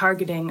kind of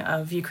targeting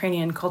of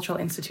Ukrainian cultural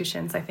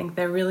institutions. I think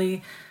there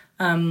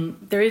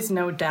is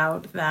no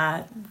doubt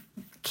that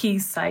key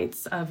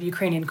sites of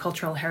Ukrainian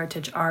cultural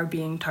heritage are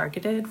being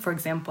targeted. For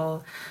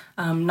example,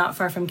 not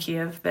far from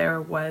Kiev,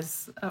 there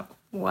was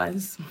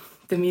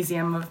the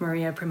Museum of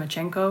Maria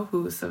Primachenko,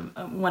 who's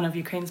one of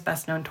Ukraine's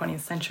best-known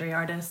 20th century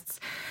artists.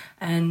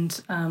 And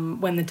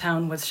when the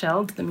town was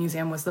shelled, the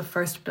museum was the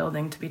first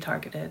building to be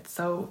targeted.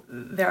 So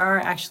there are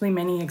actually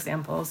many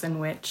examples in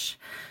which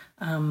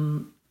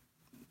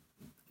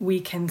we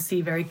can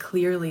see very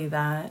clearly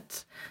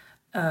that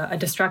a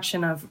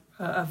destruction of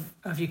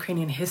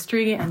Ukrainian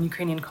history and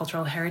Ukrainian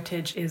cultural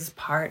heritage is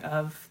part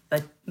of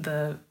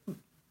the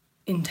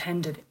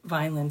intended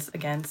violence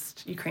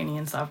against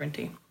Ukrainian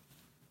sovereignty.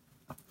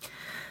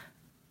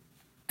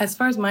 As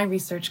far as my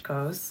research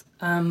goes,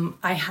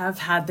 I have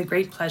had the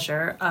great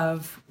pleasure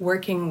of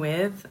working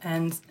with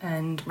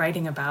and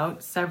writing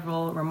about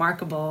several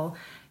remarkable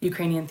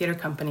Ukrainian theater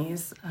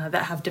companies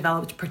that have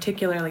developed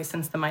particularly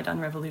since the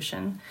Maidan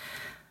Revolution.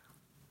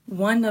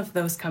 One of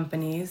those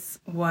companies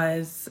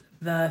was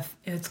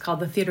it's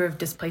called the Theater of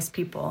Displaced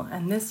People,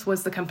 and this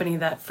was the company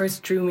that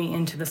first drew me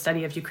into the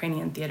study of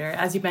Ukrainian theater.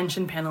 As you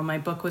mentioned, Panel, my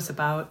book was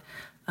about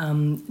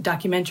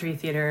documentary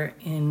theater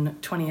in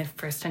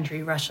 21st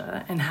century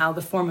Russia and how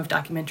the form of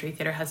documentary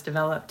theater has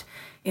developed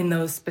in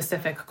those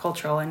specific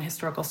cultural and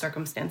historical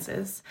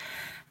circumstances.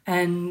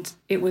 And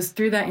it was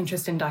through that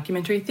interest in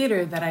documentary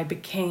theater that I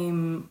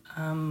became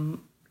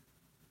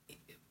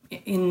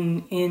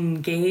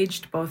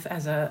engaged both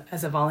as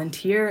a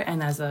volunteer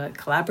and as a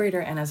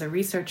collaborator and as a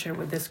researcher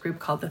with this group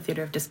called the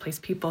Theater of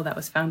Displaced People that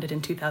was founded in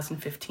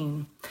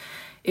 2015.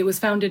 It was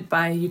founded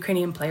by a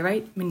Ukrainian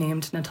playwright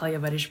named Natalia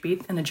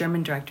Vereshbit and a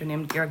German director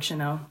named Georg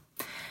Janot.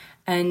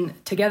 And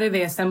together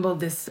they assembled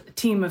this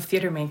team of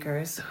theater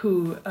makers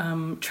who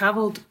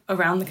traveled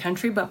around the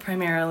country, but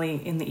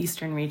primarily in the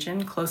eastern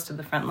region, close to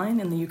the front line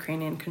in the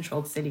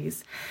Ukrainian-controlled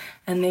cities.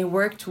 And they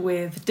worked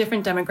with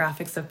different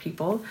demographics of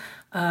people,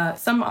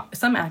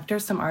 some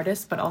actors, some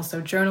artists, but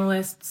also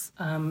journalists,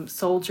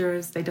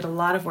 soldiers. They did a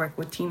lot of work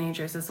with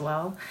teenagers as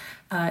well,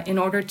 in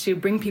order to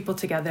bring people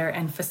together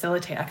and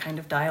facilitate a kind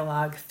of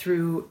dialogue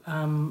through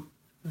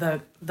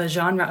the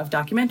genre of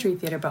documentary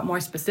theater, but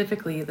more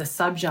specifically the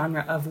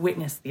subgenre of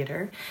witness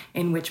theater,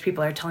 in which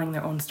people are telling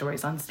their own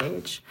stories on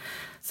stage.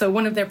 So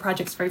one of their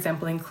projects, for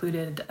example,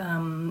 included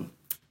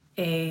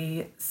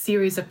a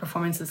series of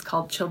performances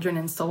called Children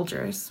and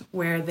Soldiers,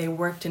 where they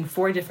worked in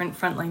 4 different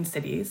frontline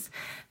cities.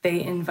 They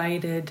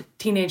invited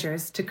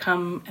teenagers to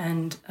come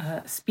and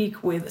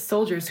speak with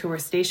soldiers who were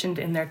stationed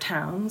in their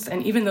towns.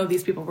 And even though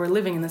these people were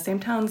living in the same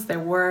towns, there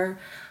were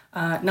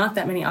not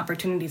that many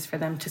opportunities for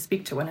them to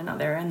speak to one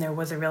another, and there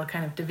was a real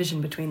kind of division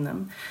between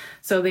them.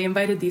 So they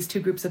invited these 2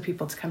 groups of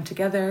people to come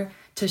together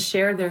to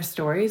share their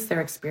stories,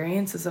 their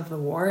experiences of the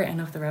war and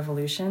of the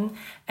revolution.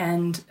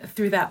 And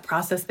through that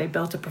process, they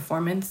built a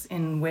performance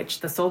in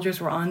which the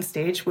soldiers were on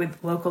stage with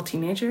local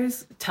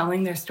teenagers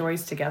telling their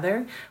stories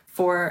together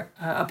for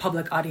a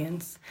public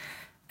audience.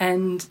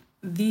 And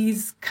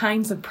these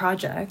kinds of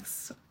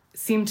projects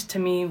seemed to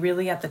me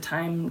really at the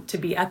time to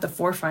be at the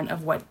forefront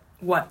of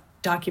what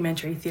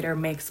documentary theater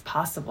makes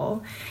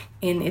possible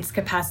in its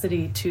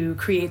capacity to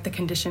create the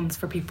conditions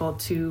for people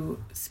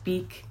to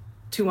speak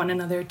to one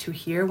another, to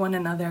hear one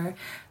another,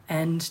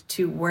 and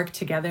to work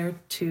together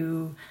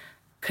to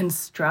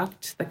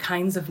construct the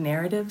kinds of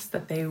narratives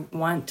that they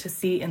want to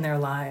see in their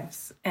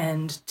lives,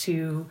 and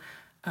to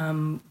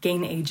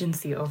gain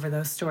agency over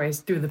those stories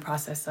through the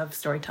process of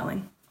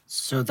storytelling.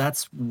 So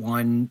that's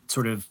one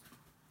sort of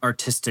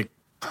artistic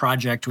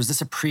project. Was this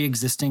a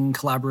pre-existing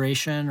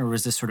collaboration, or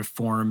was this sort of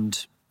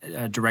formed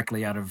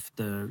directly out of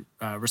the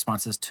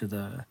responses to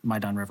the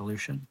Maidan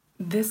Revolution?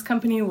 This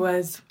company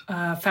was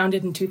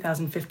founded in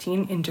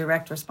 2015 in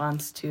direct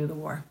response to the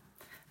war.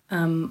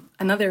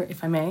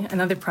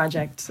 Another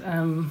project,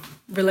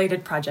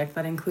 related project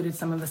that included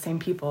some of the same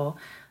people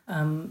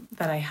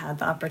that I had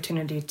the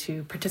opportunity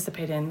to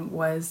participate in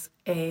was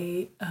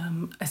a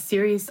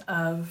series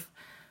of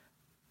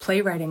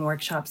playwriting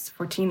workshops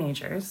for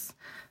teenagers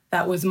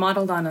that was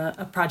modeled on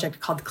a project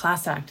called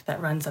Class Act that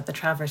runs at the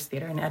Traverse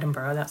Theatre in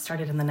Edinburgh that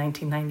started in the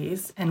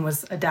 1990s and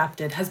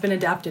has been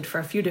adapted for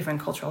a few different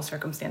cultural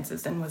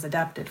circumstances and was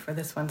adapted for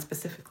this one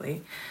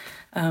specifically.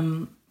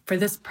 For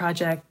this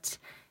project,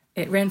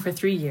 it ran for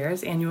 3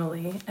 years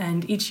annually,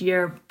 and each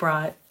year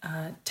brought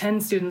 10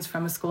 students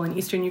from a school in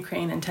Eastern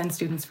Ukraine and 10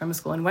 students from a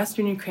school in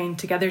Western Ukraine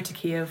together to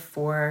Kiev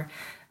for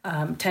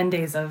 10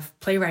 days of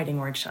playwriting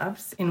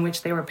workshops in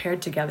which they were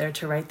paired together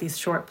to write these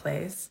short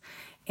plays.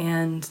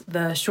 And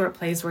the short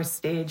plays were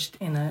staged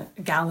in a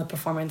gala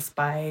performance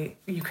by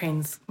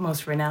Ukraine's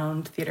most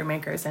renowned theater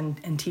makers and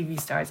TV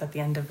stars at the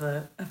end of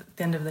the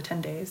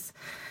 10 days.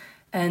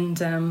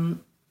 And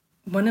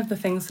one of the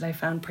things that I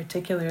found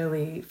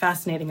particularly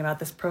fascinating about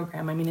this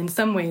program, I mean, in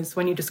some ways,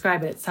 when you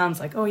describe it, it sounds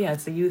like, oh yeah,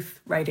 it's a youth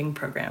writing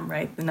program,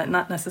 right? And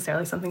not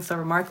necessarily something so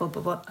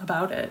remarkable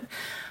about it.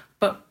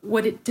 But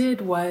what it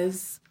did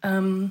was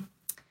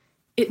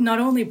it not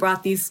only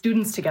brought these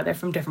students together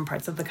from different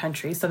parts of the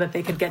country so that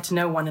they could get to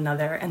know one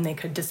another and they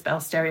could dispel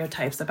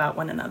stereotypes about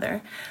one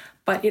another,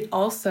 but it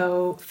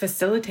also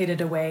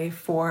facilitated a way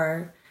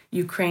for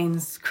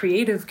Ukraine's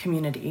creative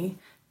community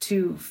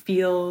to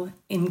feel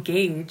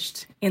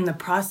engaged in the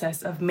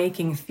process of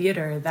making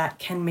theater that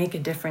can make a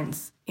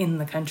difference in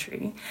the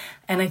country.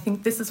 And I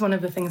think this is one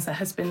of the things that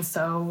has been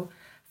so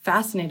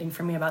fascinating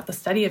for me about the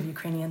study of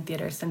Ukrainian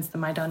theater since the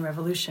Maidan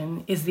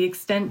Revolution is the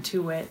extent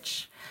to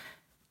which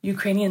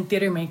Ukrainian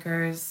theater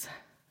makers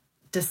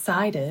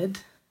decided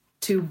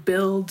to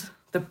build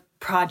the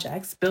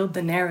projects, build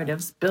the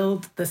narratives,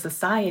 build the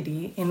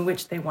society in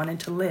which they wanted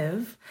to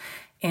live.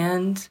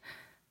 And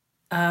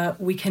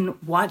we can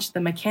watch the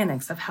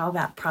mechanics of how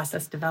that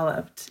process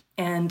developed.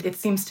 And it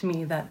seems to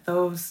me that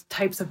those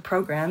types of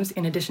programs,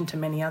 in addition to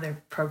many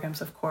other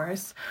programs, of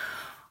course,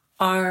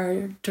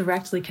 are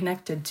directly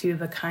connected to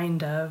the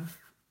kind of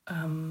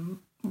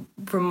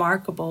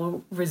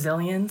remarkable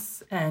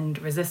resilience and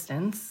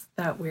resistance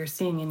that we're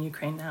seeing in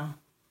Ukraine now.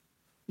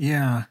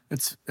 Yeah,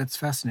 it's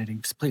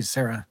fascinating. Please,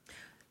 Sarah.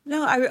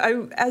 No,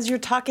 I as you're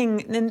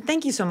talking, and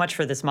thank you so much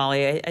for this,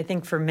 Molly. I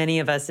think for many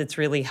of us, it's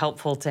really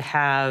helpful to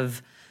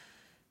have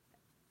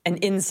an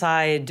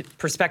inside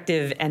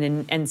perspective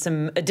and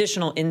some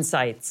additional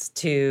insights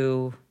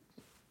to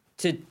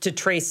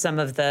trace some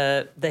of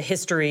the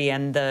history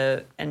and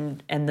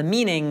the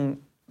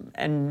meaning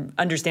and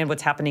understand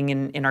what's happening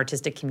in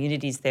artistic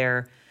communities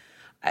there.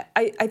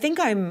 I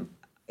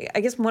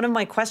guess one of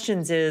my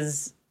questions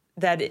is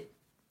that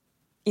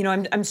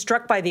I'm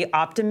struck by the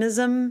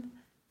optimism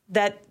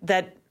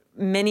that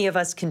many of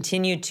us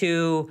continue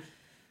to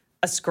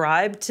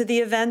ascribe to the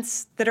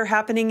events that are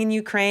happening in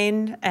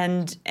Ukraine,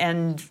 and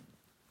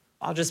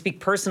I'll just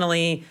speak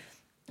personally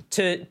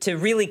to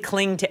really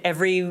cling to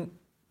every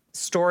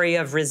story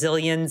of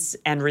resilience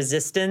and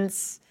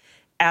resistance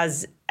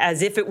as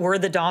if it were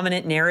the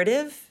dominant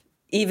narrative,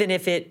 even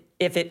if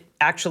it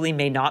actually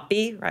may not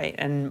be, right?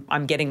 And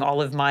I'm getting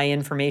all of my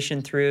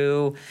information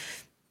through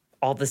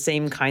all the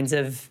same kinds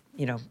of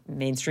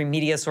mainstream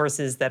media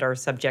sources that are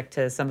subject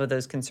to some of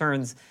those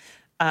concerns.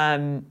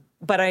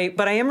 But I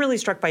am really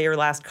struck by your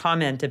last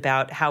comment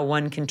about how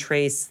one can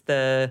trace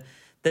the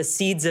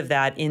seeds of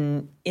that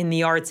in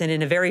the arts and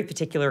in a very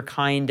particular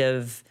kind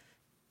of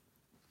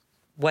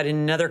what in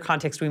another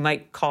context we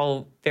might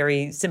call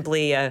very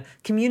simply a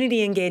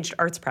community engaged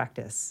arts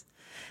practice.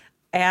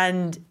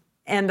 And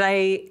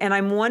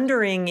I'm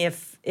wondering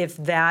if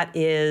that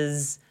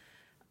is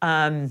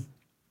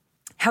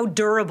how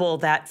durable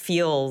that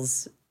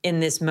feels in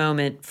this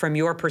moment from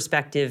your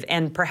perspective,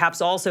 and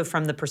perhaps also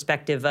from the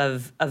perspective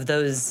of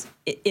those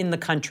in the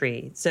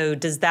country. So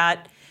does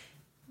that,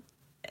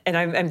 and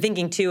I'm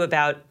thinking too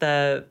about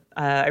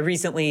we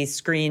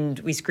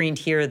screened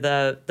here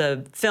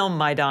the film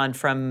Maidan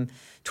from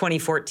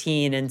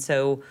 2014. And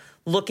so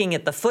looking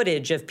at the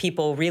footage of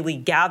people really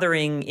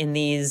gathering in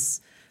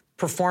these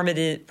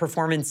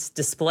performance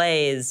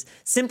displays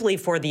simply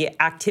for the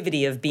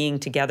activity of being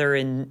together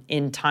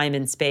in time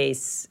and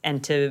space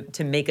and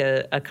to make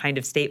a kind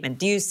of statement.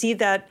 Do you see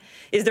that?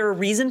 Is there a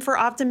reason for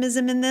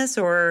optimism in this,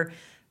 or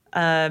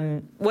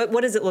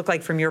what does it look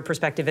like from your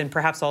perspective, and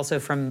perhaps also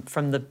from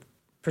the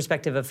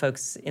perspective of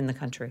folks in the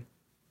country?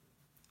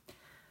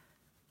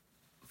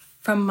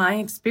 From my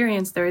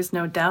experience, there is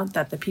no doubt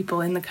that the people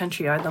in the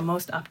country are the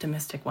most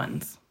optimistic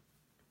ones.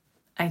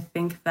 I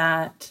think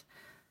that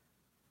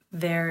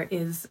there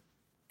is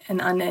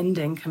an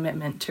unending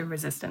commitment to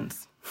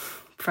resistance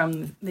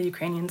from the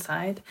Ukrainian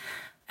side.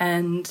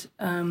 And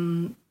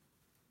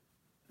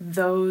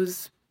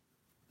those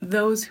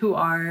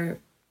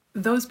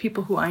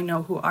people who I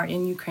know who are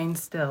in Ukraine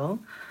still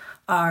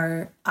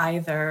are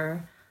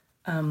either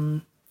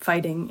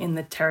fighting in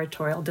the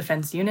territorial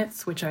defense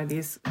units, which are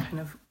these kind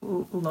of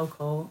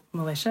local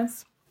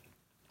militias,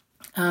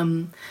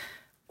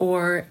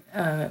 or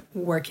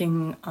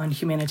working on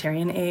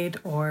humanitarian aid,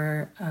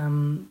 or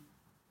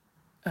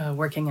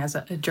working as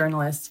a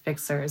journalist,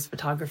 fixers,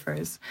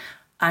 photographers.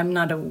 I'm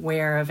not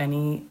aware of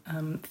any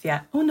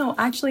theater. Oh no,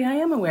 actually I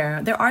am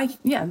aware.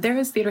 There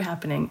is theater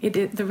happening.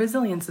 The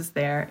resilience is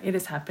there. It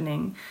is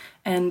happening.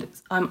 And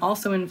I'm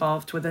also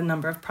involved with a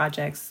number of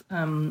projects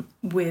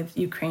with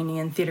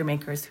Ukrainian theater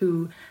makers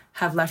who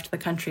have left the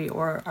country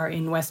or are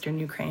in Western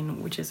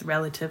Ukraine, which is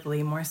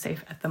relatively more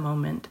safe at the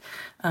moment.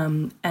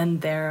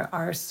 And there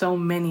are so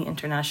many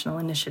international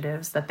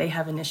initiatives that they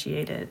have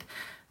initiated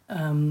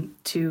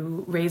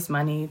to raise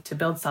money, to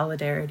build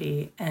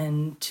solidarity,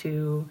 and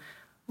to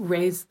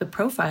raise the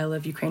profile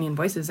of Ukrainian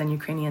voices and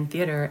Ukrainian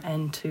theater,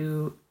 and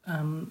to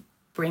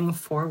bring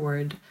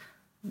forward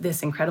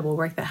this incredible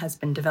work that has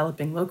been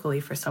developing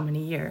locally for so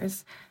many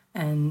years,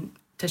 and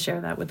to share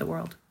that with the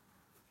world.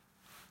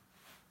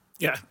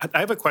 Yeah, I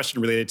have a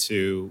question related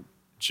to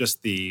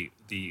just the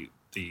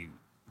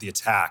the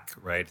attack,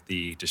 right?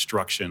 The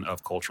destruction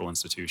of cultural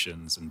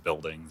institutions and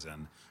buildings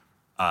and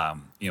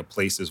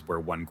places where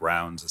one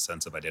grounds a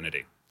sense of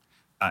identity.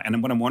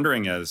 And what I'm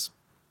wondering is,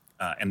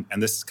 and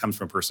this comes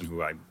from a person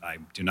who I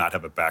do not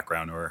have a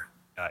background or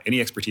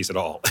any expertise at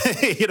all,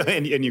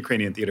 in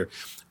Ukrainian theater.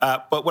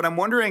 But what I'm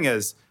wondering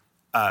is,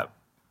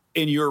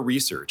 in your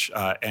research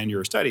and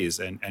your studies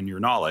and your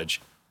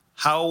knowledge,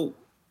 how,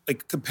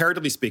 like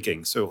comparatively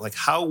speaking, so like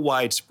how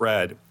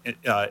widespread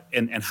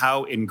and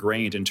how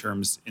ingrained in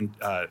terms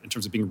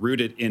of being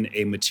rooted in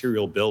a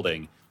material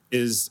building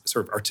is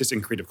sort of artistic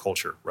and creative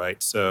culture,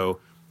 right? So,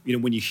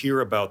 when you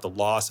hear about the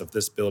loss of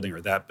this building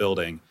or that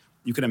building,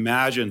 you can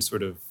imagine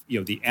sort of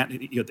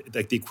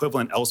the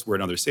equivalent elsewhere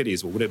in other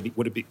cities. Well,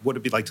 would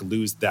it be like to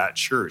lose that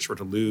church or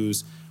to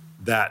lose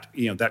that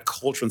that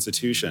cultural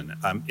institution?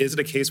 Is it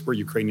a case where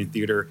Ukrainian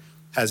theater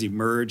has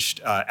emerged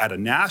at a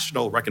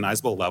national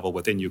recognizable level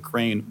within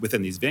Ukraine,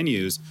 within these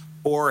venues,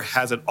 or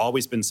has it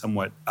always been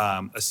somewhat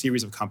a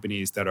series of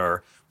companies that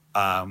are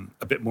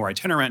a bit more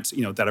itinerant,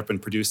 that have been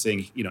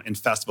producing, in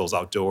festivals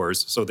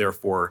outdoors? So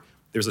therefore,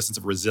 there's a sense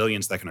of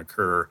resilience that can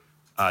occur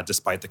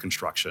despite the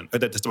construction,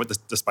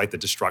 despite the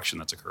destruction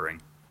that's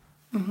occurring.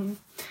 Mm-hmm.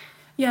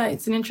 Yeah,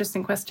 it's an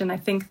interesting question. I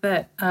think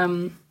that,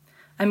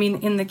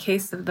 in the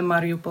case of the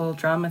Mariupol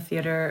Drama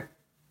Theater,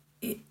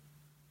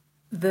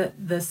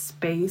 the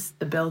space,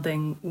 the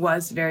building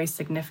was very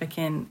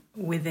significant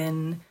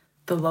within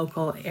the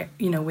local,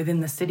 within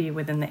the city,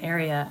 within the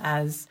area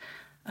as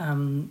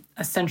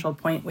a central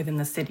point within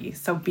the city.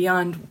 So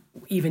beyond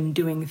even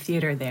doing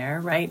theater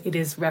there, right, it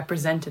is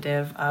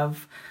representative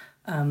of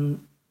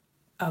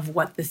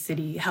what the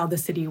city, how the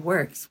city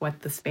works,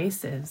 what the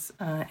space is.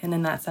 And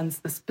in that sense,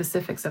 the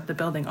specifics of the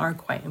building are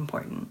quite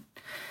important.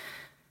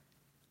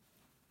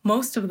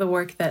 Most of the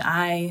work that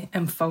I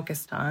am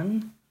focused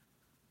on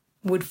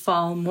would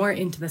fall more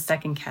into the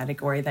second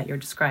category that you're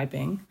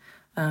describing,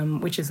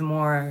 which is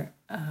more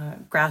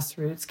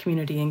grassroots,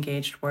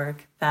 community-engaged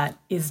work that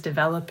is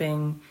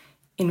developing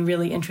in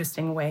really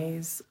interesting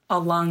ways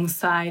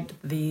alongside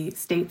the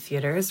state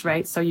theaters,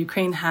 right? So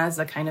Ukraine has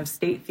a kind of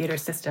state theater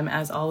system,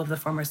 as all of the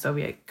former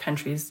Soviet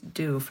countries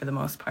do for the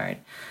most part.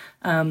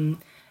 And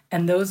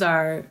those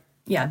are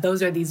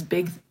these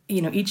big,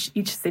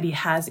 each city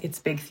has its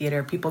big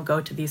theater. People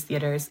go to these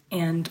theaters.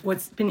 And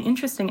what's been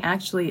interesting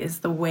actually is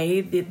the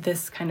way that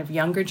this kind of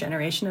younger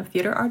generation of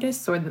theater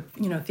artists, or the,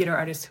 theater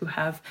artists who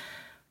have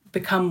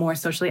become more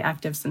socially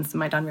active since the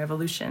Maidan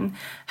Revolution,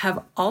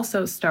 have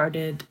also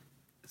started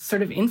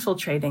sort of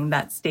infiltrating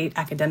that state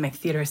academic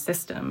theater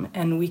system.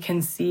 And we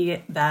can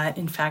see that,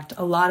 in fact,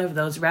 a lot of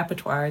those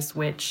repertoires,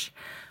 which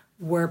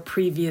were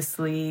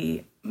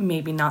previously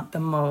maybe not the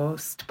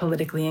most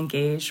politically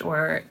engaged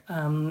or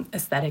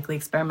aesthetically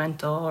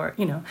experimental, or,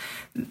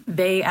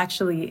 they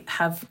actually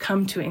have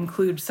come to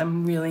include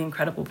some really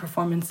incredible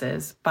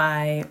performances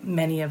by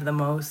many of the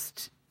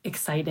most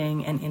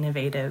exciting and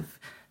innovative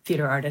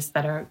theater artists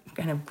that are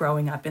kind of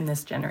growing up in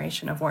this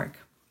generation of work.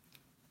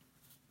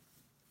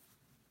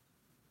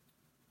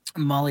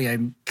 Molly,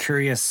 I'm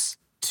curious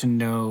to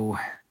know,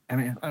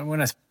 I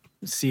want to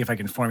see if I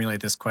can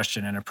formulate this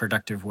question in a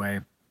productive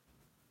way.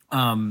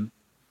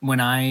 When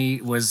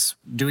I was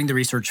doing the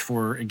research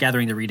for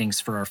gathering the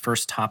readings for our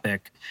first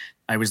topic,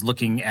 I was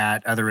looking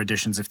at other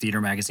editions of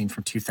Theater Magazine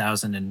from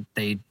 2000, and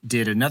they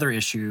did another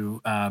issue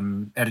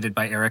edited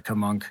by Erica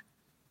Monk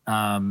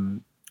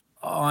on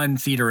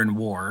theater and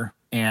war.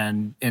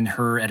 And in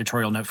her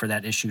editorial note for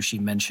that issue, she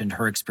mentioned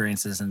her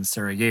experiences in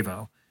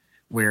Sarajevo,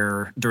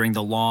 where during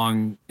the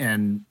long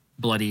and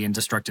bloody and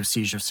destructive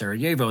siege of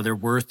Sarajevo, there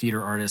were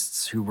theater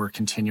artists who were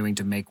continuing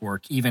to make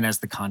work even as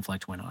the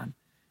conflict went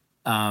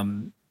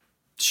on.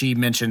 She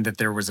mentioned that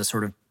there was a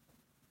sort of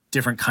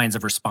different kinds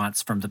of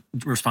responses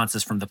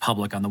from the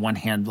public. On the one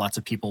hand, lots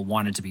of people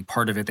wanted to be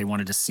part of it. They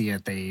wanted to see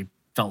it. They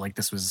felt like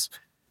this was,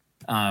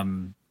 a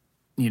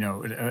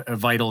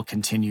vital,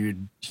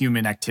 continued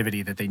human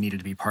activity that they needed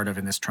to be part of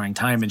in this trying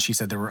time. And she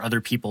said there were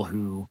other people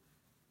who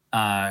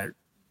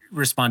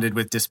responded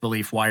with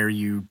disbelief. Why are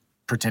you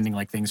pretending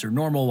like things are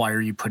normal? Why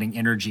are you putting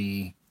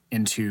energy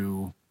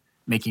into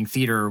making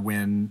theater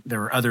when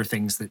there are other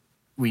things that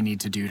we need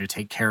to do to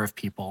take care of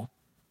people?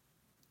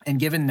 And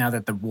given now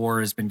that the war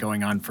has been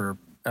going on for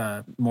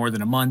more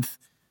than a month,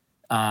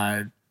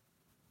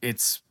 it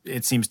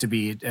seems to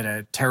be at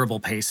a terrible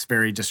pace,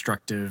 very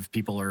destructive.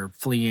 People are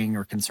fleeing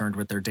or concerned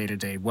with their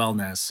day-to-day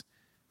wellness.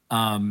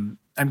 I'm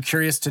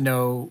curious to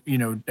know,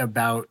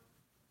 about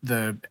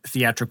the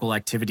theatrical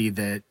activity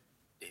that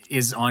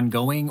is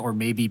ongoing or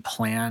maybe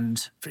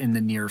planned in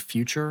the near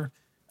future.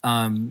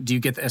 Do you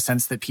get a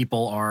sense that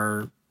people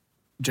are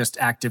just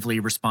actively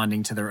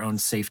responding to their own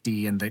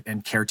safety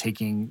and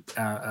caretaking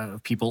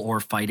of people, or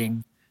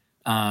fighting?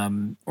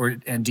 And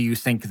do you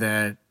think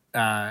that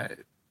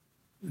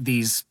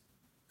these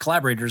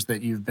collaborators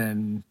that you've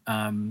been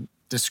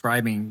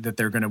describing, that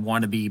they're going to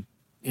want to be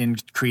in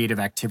creative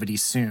activity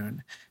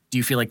soon? Do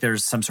you feel like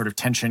there's some sort of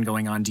tension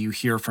going on? Do you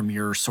hear from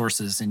your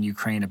sources in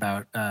Ukraine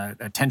about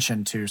a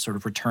tension to sort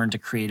of return to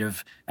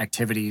creative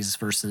activities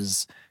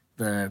versus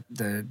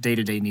the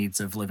day-to-day needs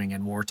of living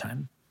in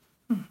wartime?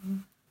 Mm-hmm.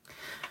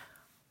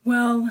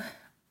 Well,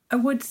 I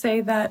would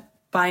say that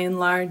by and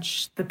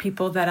large, the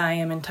people that I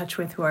am in touch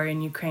with who are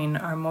in Ukraine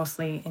are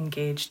mostly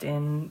engaged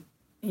in,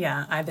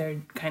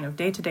 either kind of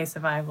day-to-day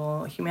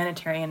survival,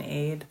 humanitarian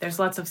aid. There's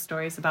lots of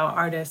stories about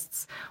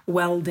artists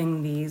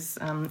welding these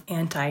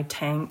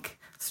anti-tank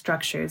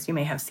structures. You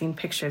may have seen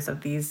pictures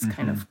of these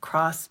kind of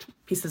crossed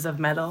pieces of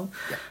metal.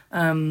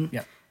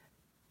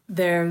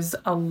 There's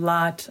a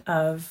lot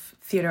of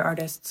theater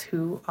artists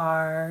who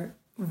are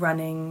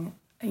running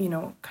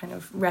kind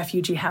of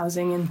refugee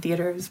housing in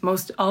theaters.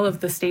 All of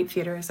the state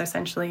theaters,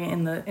 essentially,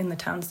 in the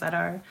towns that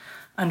are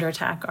under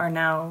attack, are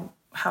now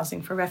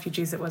housing for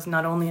refugees. It was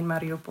not only in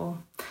Mariupol.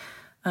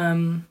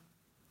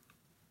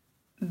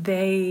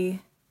 They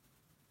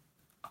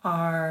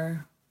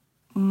are,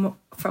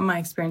 from my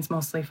experience,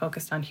 mostly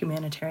focused on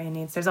humanitarian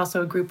needs. There's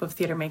also a group of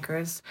theater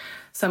makers,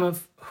 some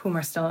of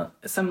whom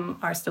some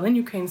are still in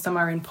Ukraine, some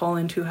are in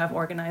Poland, who have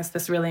organized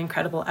this really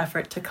incredible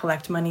effort to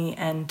collect money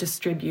and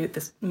distribute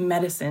this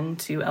medicine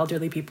to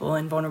elderly people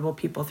and vulnerable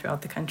people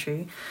throughout the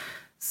country.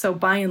 So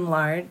by and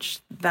large,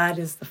 that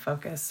is the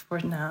focus for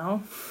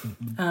now.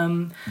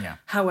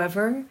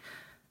 However,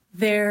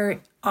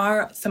 there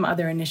are some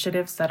other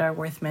initiatives that are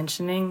worth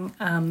mentioning.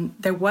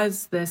 There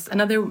was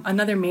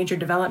another major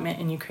development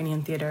in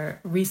Ukrainian theater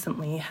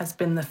recently has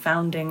been the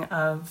founding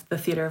of the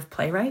Theater of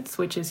Playwrights,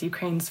 which is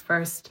Ukraine's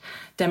first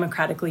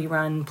democratically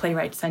run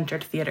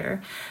playwright-centered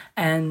theater.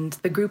 And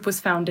the group was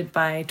founded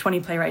by 20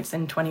 playwrights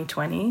in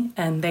 2020,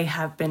 and they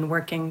have been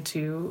working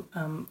to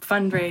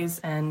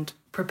fundraise and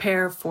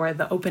prepare for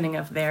the opening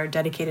of their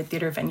dedicated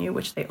theater venue,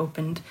 which they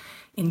opened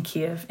in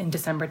Kiev in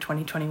December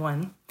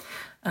 2021.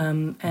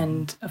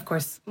 And of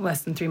course,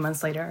 less than 3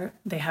 months later,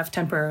 they have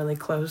temporarily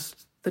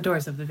closed the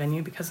doors of the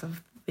venue because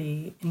of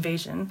the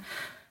invasion.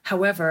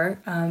 However,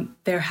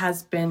 there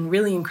has been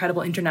really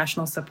incredible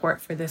international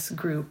support for this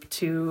group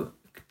to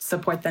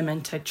support them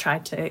and to try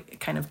to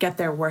kind of get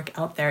their work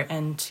out there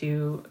and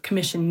to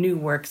commission new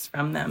works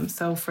from them.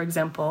 So, for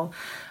example,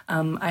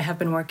 I have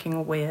been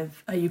working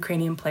with a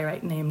Ukrainian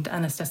playwright named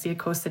Anastasia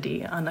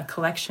Kosady on a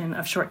collection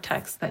of short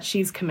texts that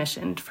she's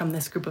commissioned from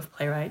this group of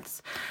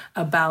playwrights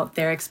about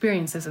their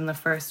experiences in the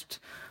first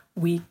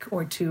week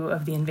or two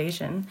of the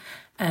invasion.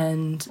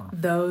 And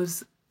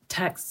those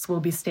texts will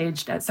be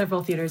staged at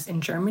several theaters in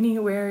Germany,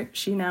 where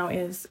she now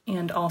is,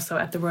 and also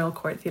at the Royal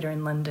Court Theatre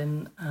in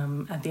London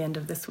at the end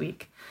of this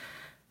week.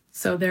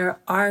 So there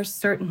are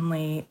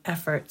certainly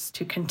efforts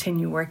to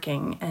continue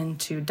working and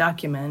to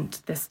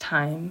document this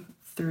time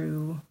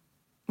through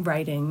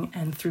writing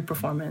and through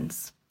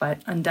performance,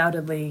 but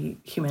undoubtedly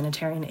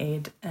humanitarian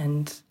aid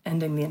and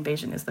ending the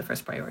invasion is the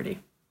first priority.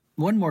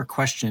 One more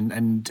question,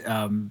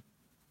 and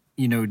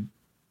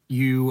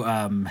you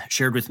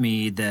shared with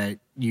me that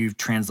you've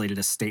translated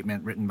a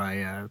statement written by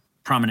a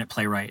prominent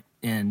playwright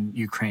in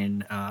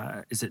Ukraine.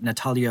 Is it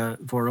Natalia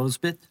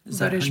Vorozhbit? Is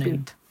that her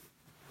name?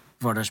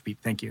 Vorozhbit,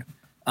 thank you.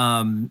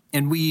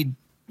 And we,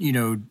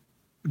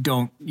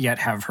 don't yet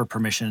have her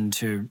permission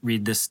to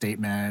read this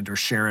statement or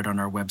share it on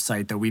our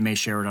website, though we may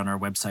share it on our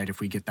website if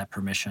we get that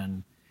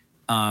permission.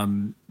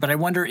 But I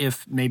wonder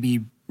if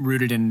maybe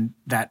rooted in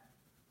that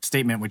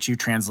statement, which you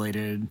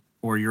translated,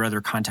 or your other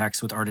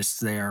contacts with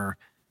artists there,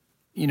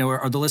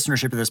 or the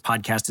listenership of this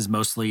podcast is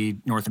mostly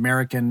North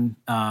American,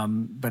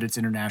 but it's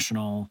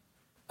international.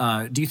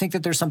 Do you think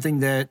that there's something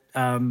that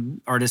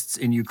artists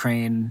in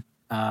Ukraine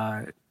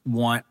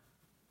want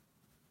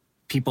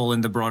people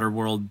in the broader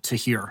world to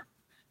hear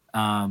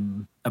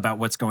about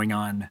what's going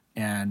on,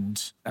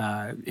 and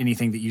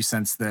anything that you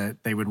sense that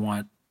they would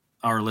want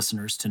our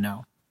listeners to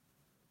know?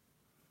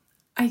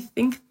 I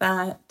think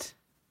that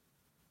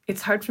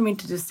it's hard for me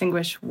to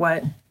distinguish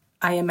what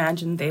I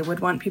imagine they would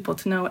want people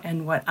to know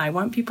and what I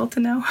want people to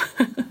know.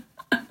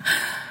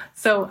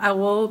 So I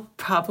will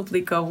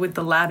probably go with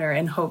the latter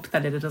and hope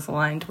that it is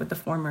aligned with the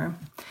former,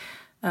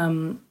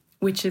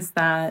 which is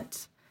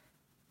that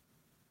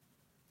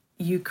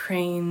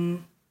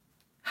Ukraine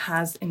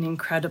has an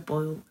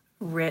incredible,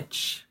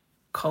 rich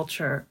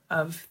culture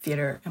of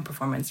theater and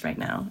performance right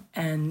now,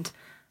 and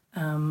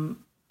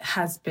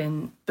has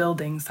been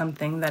building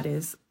something that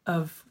is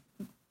of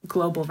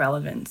global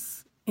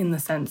relevance in the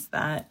sense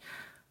that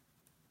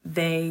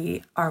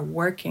they are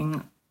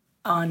working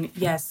on,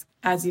 yes,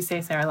 as you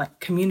say, Sarah, like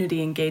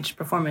community engaged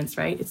performance,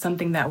 right? It's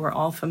something that we're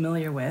all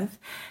familiar with.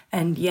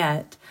 And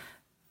yet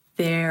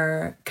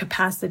their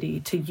capacity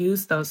to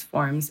use those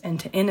forms and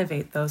to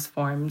innovate those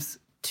forms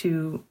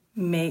to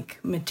make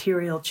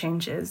material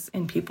changes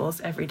in people's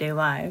everyday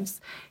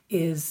lives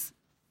is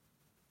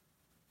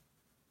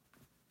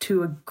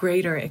to a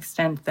greater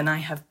extent than I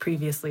have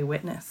previously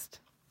witnessed.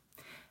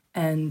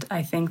 And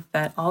I think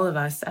that all of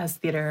us as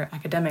theater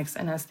academics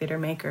and as theater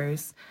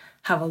makers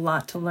have a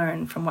lot to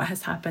learn from what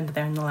has happened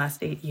there in the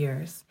last 8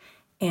 years,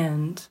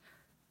 and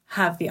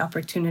have the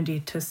opportunity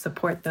to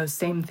support those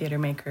same theater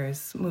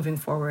makers moving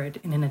forward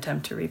in an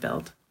attempt to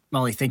rebuild.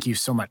 Molly, thank you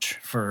so much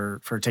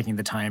for taking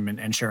the time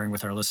and sharing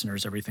with our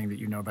listeners everything that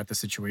you know about the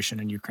situation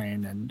in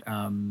Ukraine.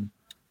 And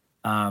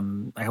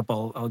I hope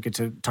I'll get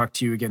to talk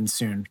to you again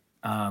soon.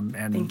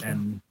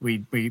 And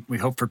we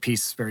hope for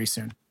peace very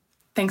soon.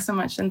 Thanks so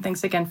much. And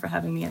thanks again for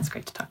having me. It's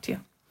great to talk to you.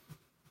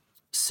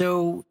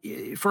 So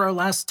for our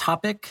last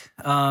topic,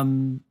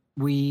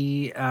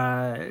 we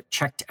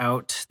checked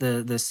out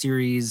the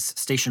series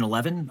Station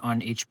 11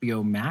 on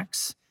HBO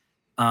Max.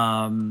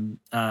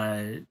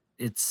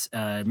 It's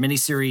a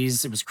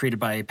miniseries. It was created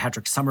by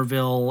Patrick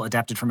Somerville,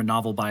 adapted from a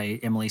novel by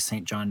Emily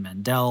St. John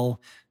Mandel.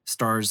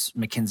 Stars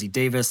Mackenzie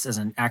Davis as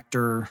an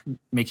actor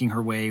making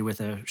her way with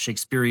a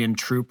Shakespearean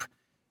troupe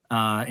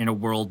in a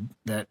world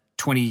that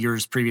 20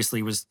 years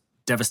previously was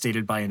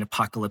devastated by an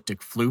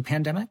apocalyptic flu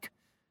pandemic.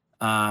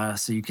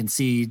 So you can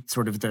see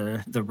sort of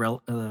the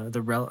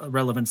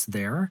relevance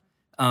there.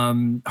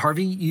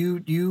 Harvey,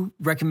 you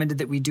recommended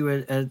that we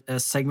do a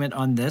segment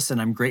on this,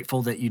 and I'm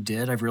grateful that you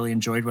did. I've really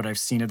enjoyed what I've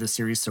seen of the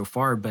series so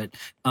far. But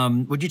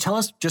would you tell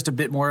us just a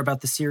bit more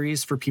about the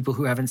series for people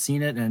who haven't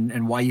seen it,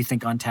 and why you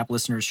think OnTap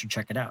listeners should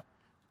check it out?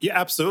 Yeah,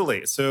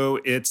 absolutely. So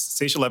it's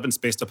Station 11 is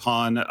based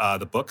upon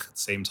the book,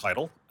 same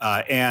title.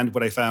 And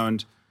what I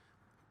found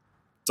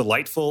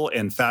delightful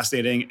and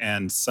fascinating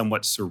and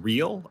somewhat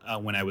surreal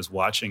when I was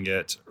watching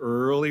it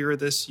earlier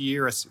this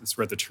year, it's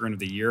right at the turn of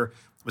the year,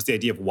 was the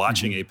idea of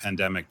watching a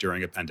pandemic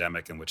during a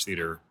pandemic in which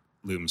theater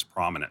looms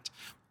prominent.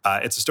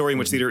 It's a story in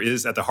which theater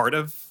is at the heart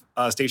of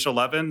Station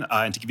 11.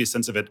 And to give you a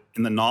sense of it,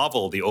 in the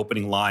novel, the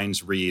opening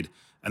lines read,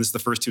 and this is the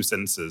first two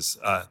sentences,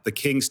 "The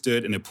king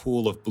stood in a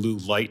pool of blue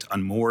light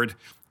unmoored.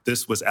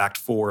 This was Act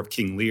 4 of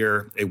King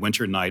Lear, A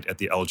Winter Night at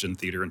the Elgin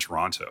Theatre in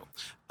Toronto."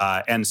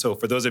 And so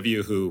for those of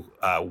you who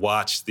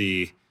watch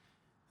the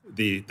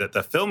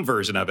film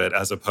version of it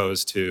as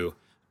opposed to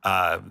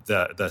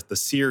the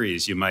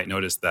series, you might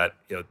notice that,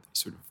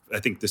 sort of, I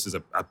think this is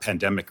a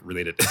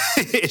pandemic-related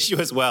issue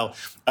as well.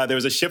 There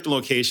was a shift in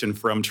location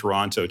from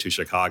Toronto to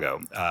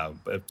Chicago,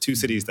 two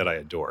cities that I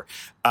adore.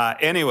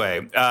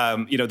 Anyway,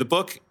 the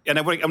book, and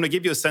I'm going to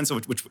give you a sense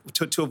of which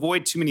to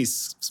avoid too many,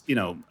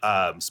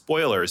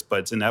 spoilers, but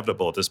it's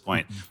inevitable at this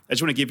point. I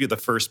just want to give you the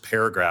first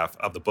paragraph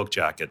of the book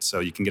jacket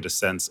so you can get a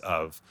sense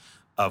of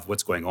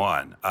what's going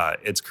on.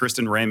 It's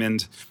Kirsten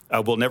Raymond.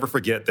 We'll never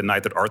forget the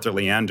night that Arthur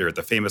Leander,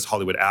 the famous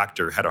Hollywood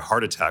actor, had a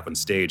heart attack on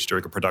stage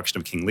during a production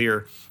of King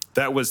Lear.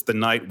 That was the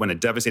night when a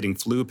devastating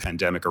flu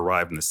pandemic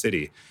arrived in the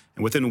city.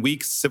 And within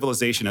weeks,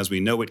 civilization as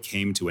we know it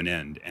came to an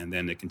end. And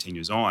then it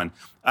continues on.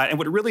 And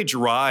what really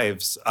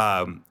drives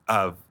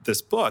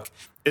this book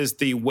is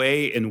the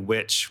way in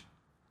which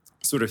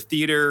sort of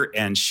theater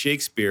and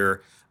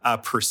Shakespeare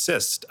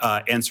persist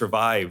and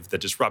survive the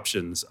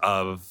disruptions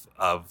of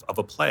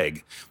a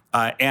plague.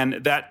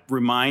 And that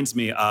reminds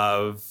me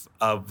of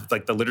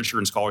like the literature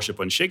and scholarship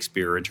on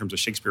Shakespeare in terms of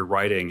Shakespeare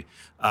writing,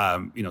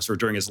 sort of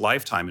during his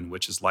lifetime, in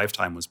which his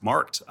lifetime was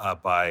marked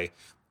by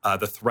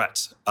the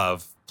threat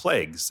of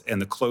plagues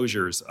and the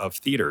closures of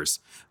theaters.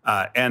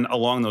 And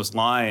along those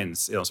lines,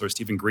 sort of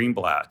Stephen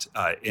Greenblatt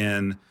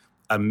in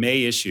a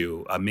May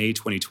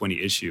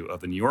 2020 issue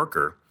of The New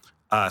Yorker,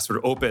 sort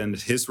of opened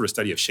his sort of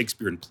study of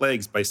Shakespeare and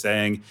plagues by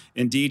saying,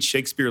 indeed,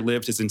 Shakespeare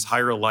lived his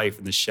entire life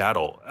in the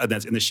shadow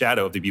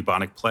of the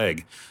bubonic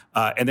plague.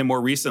 And then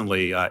more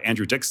recently,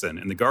 Andrew Dixon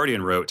in The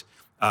Guardian wrote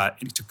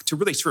to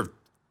really sort of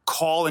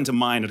call into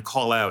mind and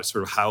call out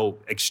sort of how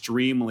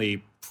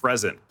extremely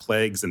present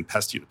plagues and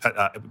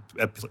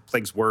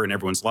plagues were in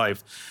everyone's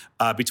life.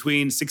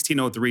 Between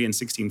 1603 and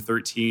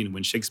 1613,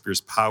 when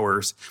Shakespeare's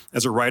powers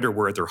as a writer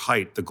were at their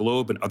height, the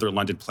Globe and other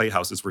London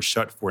playhouses were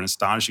shut for an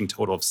astonishing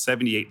total of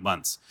 78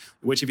 months,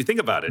 which, if you think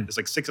about it, is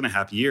like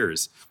 6.5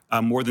 years,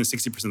 more than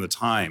 60% of the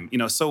time.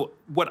 So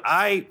what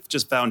I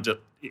just found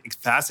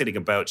fascinating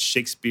about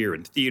Shakespeare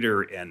and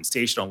theater and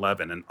Station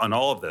 11 and on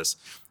all of this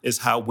is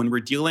how when we're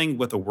dealing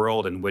with a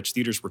world in which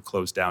theaters were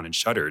closed down and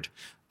shuttered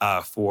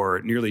for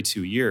nearly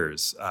 2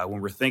 years,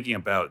 when we're thinking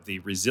about the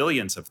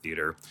resilience of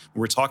theater, when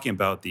we're talking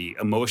about the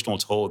emotional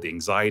toll, the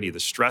anxiety, the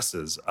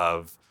stresses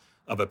of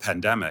a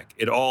pandemic,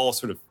 it all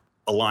sort of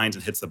aligns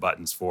and hits the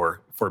buttons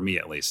for me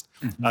at least.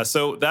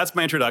 So that's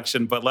my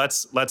introduction, but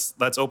let's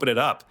open it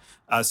up.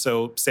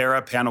 So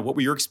Sarah, panel, what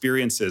were your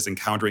experiences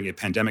encountering a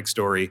pandemic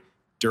story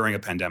during a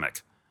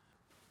pandemic?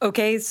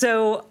 Okay,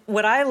 so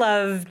what I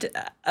loved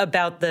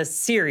about the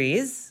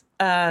series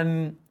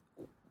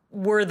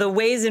were the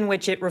ways in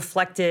which it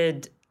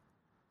reflected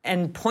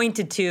and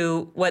pointed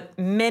to what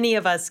many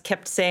of us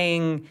kept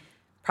saying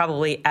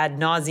probably ad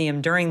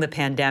nauseum during the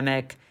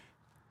pandemic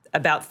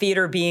about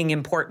theater being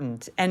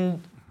important. And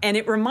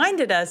it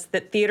reminded us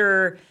that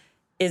theater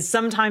is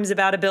sometimes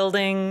about a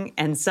building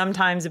and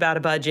sometimes about a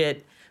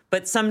budget,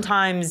 but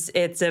sometimes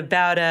it's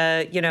about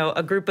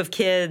a group of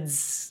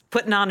kids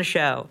putting on a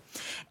show.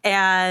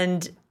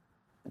 And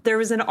there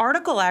was an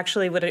article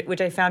actually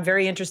which I found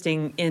very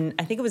interesting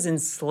I think it was in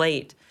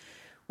Slate,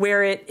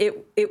 where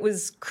it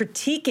was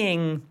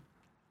critiquing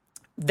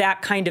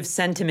that kind of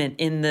sentiment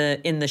in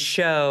the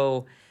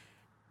show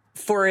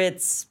for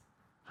its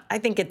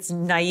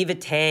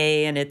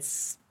naivete and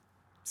its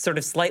sort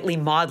of slightly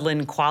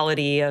maudlin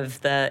quality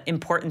of the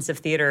importance of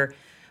theater.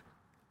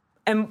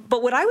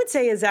 But what I would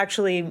say is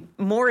actually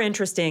more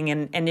interesting,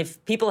 and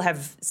if people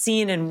have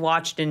seen and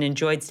watched and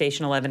enjoyed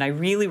Station 11, I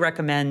really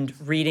recommend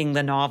reading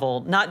the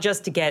novel, not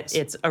just to get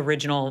its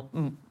original,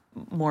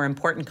 more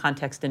important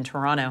context in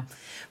Toronto,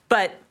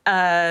 but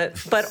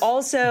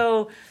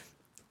also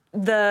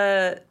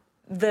the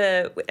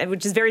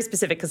which is very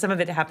specific because some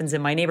of it happens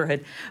in my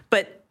neighborhood,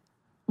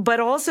 but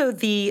also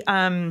the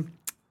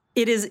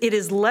it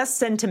is less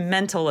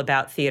sentimental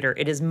about theater.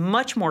 It is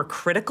much more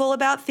critical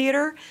about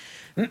theater.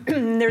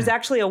 There's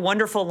actually a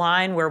wonderful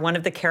line where one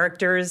of the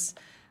characters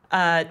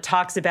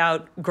talks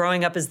about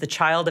growing up as the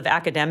child of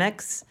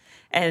academics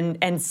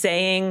and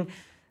saying,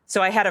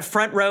 so I had a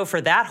front row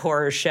for that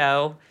horror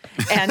show,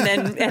 and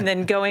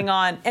then going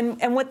on.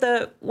 And what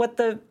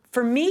the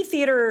for me,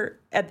 theater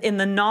in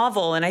the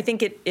novel, and I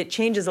think it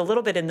changes a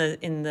little bit in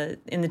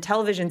the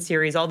television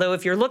series, although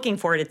if you're looking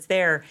for it, it's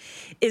there,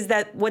 is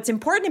that what's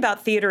important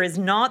about theater is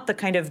not the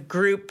kind of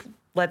group,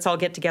 let's all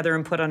get together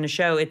and put on a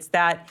show. It's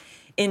that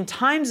in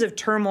times of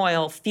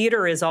turmoil,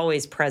 theater is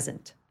always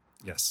present.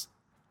 Yes.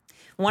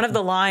 One of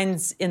the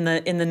lines in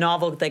the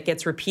novel that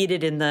gets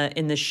repeated in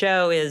the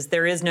show is,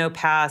 "There is no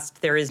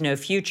past, there is no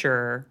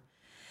future."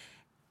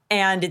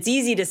 And it's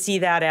easy to see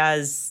that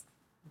as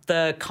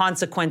the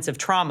consequence of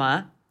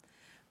trauma.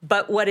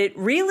 But what it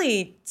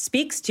really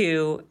speaks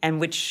to,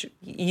 and which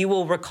you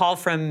will recall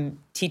from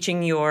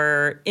teaching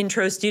your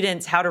intro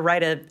students how to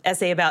write an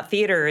essay about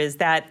theater, is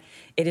that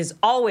it is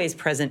always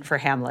present for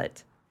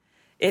Hamlet.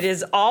 It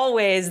is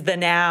always the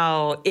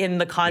now in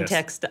the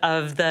context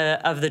of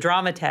the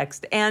drama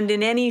text. And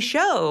in any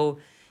show,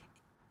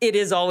 it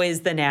is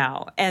always the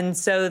now. And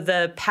so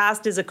the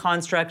past is a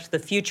construct, the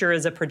future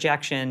is a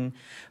projection,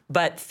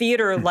 but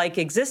theater, like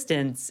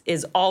existence,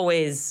 is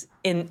always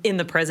in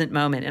the present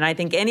moment. And I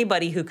think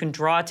anybody who can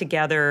draw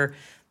together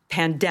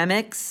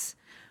pandemics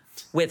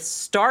with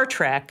Star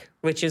Trek,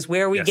 which is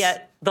where we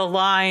get the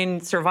line,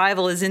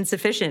 survival is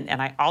insufficient.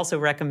 And I also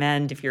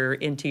recommend, if you're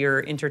into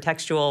your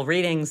intertextual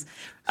readings,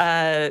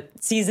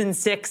 season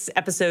 6,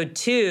 episode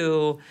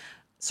 2,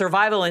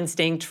 Survival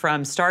Instinct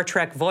from Star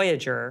Trek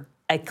Voyager,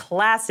 a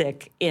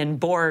classic in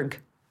Borg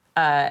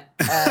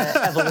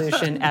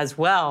evolution as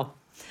well,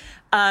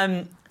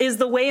 is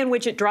the way in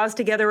which it draws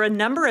together a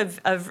number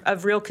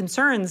of real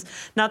concerns,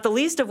 not the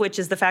least of which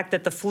is the fact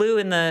that the flu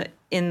in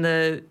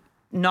the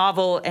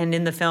novel and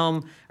in the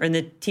film or in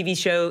the TV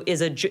show is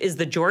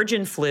the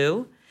Georgian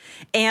flu,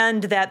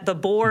 and that the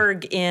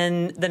Borg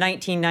in the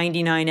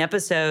 1999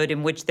 episode,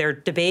 in which they're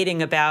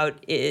debating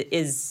about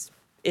is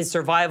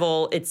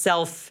survival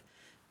itself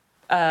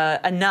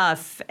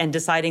enough and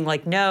deciding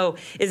like no,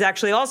 is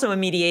actually also a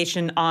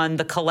mediation on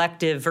the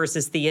collective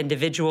versus the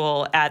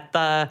individual at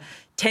the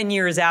 10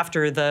 years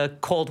after the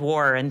Cold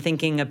War and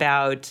thinking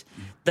about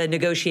the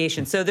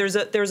negotiation. So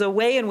there's a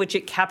way in which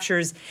it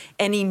captures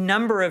any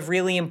number of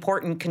really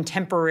important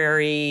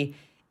contemporary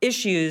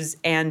issues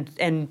and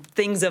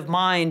things of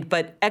mind,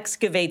 but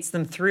excavates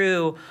them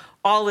through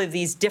all of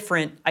these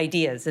different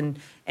ideas. And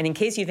in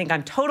case you think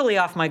I'm totally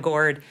off my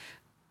gourd,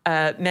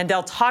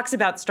 Mandel talks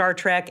about Star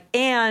Trek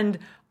and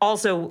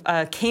also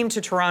came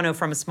to Toronto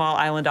from a small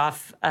island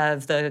off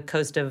of the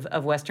coast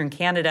of Western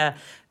Canada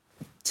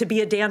to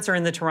be a dancer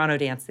in the Toronto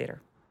Dance Theatre.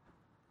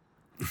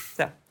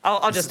 So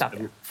I'll just stop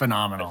there.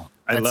 Phenomenal.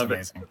 I That's love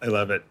amazing. it. I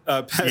love it.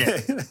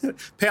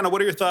 Panna,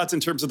 what are your thoughts in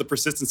terms of the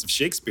persistence of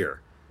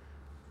Shakespeare?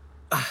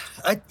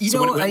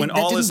 When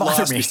all is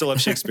lost, we still have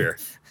Shakespeare.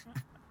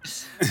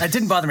 That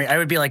didn't bother me. I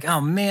would be like,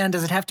 oh man,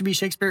 does it have to be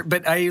Shakespeare?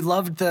 But I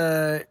loved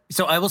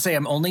so I will say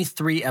I'm only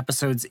 3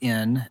 episodes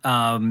in.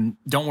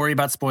 Don't worry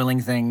about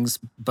spoiling things,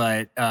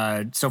 but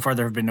so far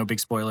there have been no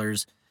big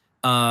spoilers.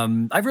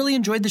 I've really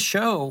enjoyed the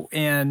show,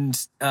 and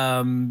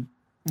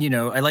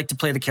I like to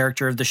play the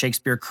character of the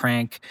Shakespeare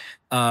crank.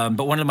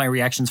 But one of my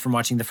reactions from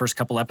watching the first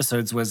couple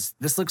episodes was,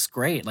 this looks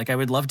great. Like, I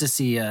would love to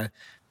see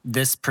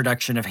this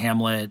production of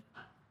Hamlet.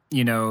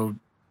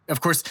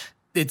 Of course,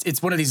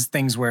 it's one of these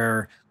things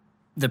where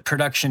the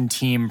production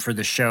team for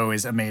the show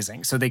is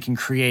amazing. So they can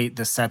create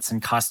the sets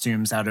and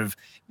costumes out of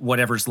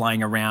whatever's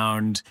lying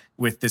around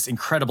with this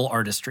incredible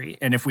artistry.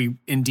 And if we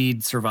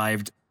indeed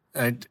survived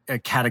a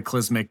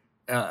cataclysmic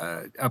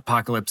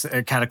apocalypse,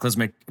 a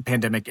cataclysmic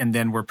pandemic, and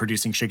then we're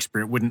producing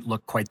Shakespeare, it wouldn't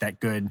look quite that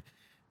good.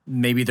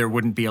 Maybe there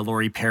wouldn't be a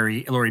Lori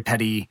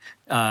Petty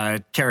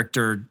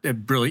character, a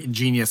brilliant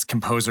genius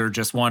composer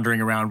just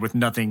wandering around with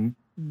nothing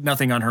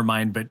on her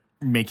mind but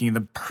making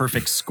the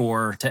perfect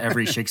score to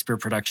every Shakespeare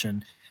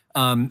production.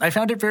 I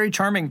found it very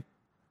charming.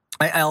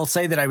 I'll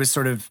say that I was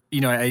sort of,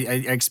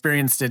 I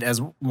experienced it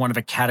as one of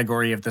a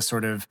category of the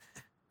sort of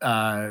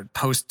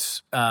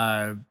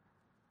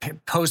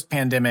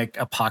post-pandemic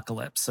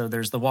apocalypse. So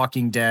there's The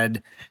Walking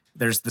Dead,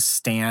 there's The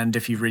Stand,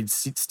 if you read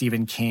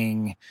Stephen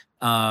King,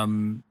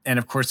 and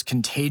of course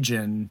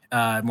Contagion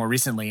more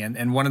recently.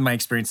 And one of my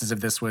experiences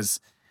of this was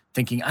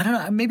thinking, I don't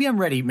know, maybe I'm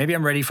ready. Maybe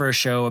I'm ready for a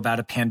show about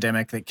a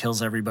pandemic that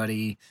kills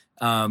everybody.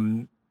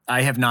 I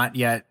have not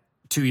yet,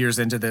 2 years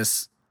into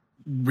this,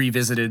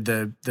 revisited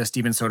the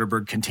Steven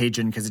Soderbergh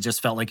Contagion because it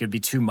just felt like it'd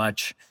be too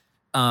much.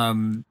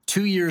 2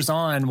 years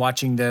on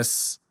watching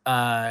this,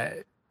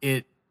 I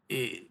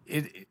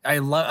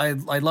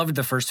loved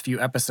the first few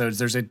episodes.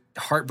 There's a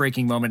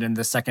heartbreaking moment in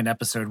the second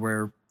episode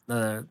where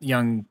the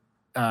young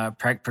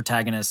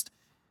protagonist,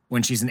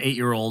 when she's an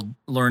 8-year-old,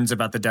 learns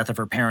about the death of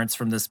her parents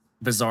from this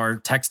bizarre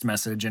text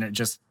message, and it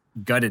just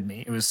gutted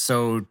me. It was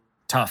so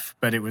tough,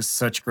 but it was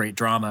such great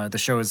drama. The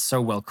show is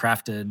so well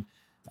crafted.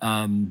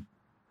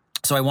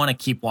 So I want to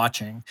keep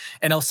watching.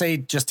 And I'll say,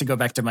 just to go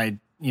back to my,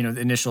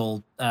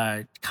 initial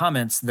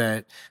comments,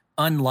 that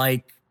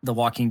unlike The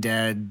Walking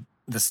Dead,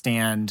 The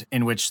Stand,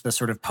 in which the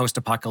sort of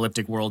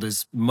post-apocalyptic world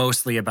is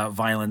mostly about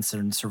violence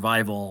and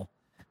survival,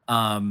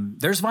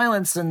 there's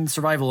violence and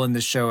survival in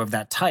this show of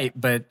that type,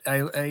 but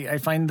I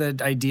find the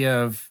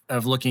idea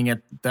of looking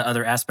at the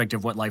other aspect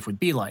of what life would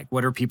be like.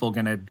 What are people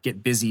going to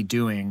get busy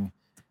doing?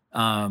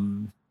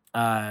 And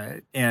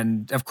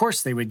of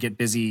course they would get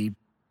busy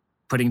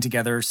putting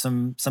together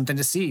something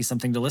to see,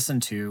 something to listen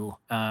to.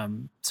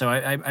 So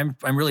I'm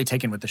really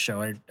taken with the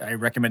show. I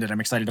recommend it.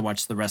 I'm excited to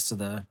watch the rest of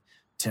the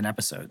 10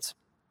 episodes.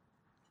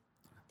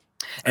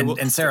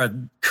 And Sarah,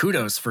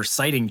 kudos for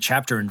citing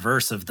chapter and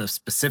verse of the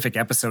specific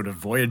episode of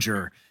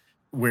Voyager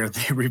where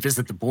they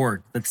revisit the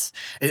Borg.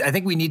 I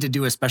think we need to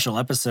do a special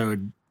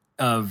episode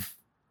of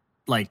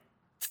like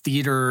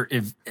theater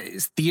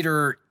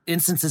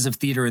instances of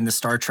theater in the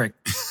Star Trek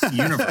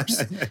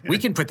universe. We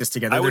can put this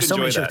together. I would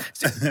enjoy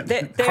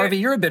that. Harvey,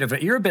 you're a bit of a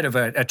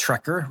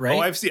trekker, right?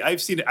 Oh,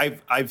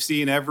 I've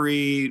seen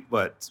every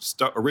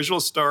original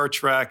Star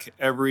Trek,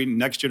 every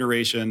Next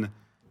Generation,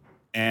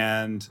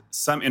 and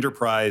some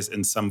Enterprise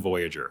and some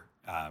Voyager.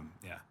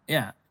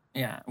 Yeah.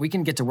 We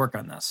can get to work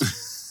on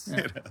this.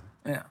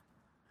 Yeah.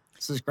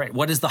 This is great.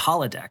 What is the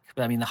holodeck?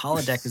 I mean, the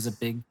holodeck is a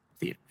big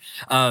theater.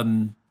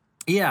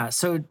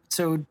 So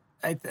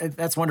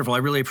that's wonderful. I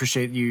really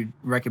appreciate you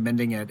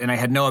recommending it. And I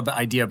had no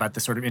idea about the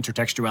sort of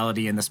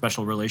intertextuality and the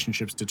special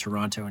relationships to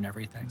Toronto and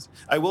everything.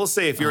 I will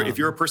say, if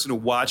you're a person who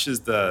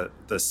watches the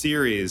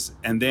series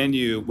and then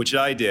which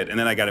I did, and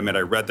then I got to admit,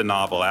 I read the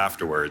novel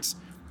afterwards,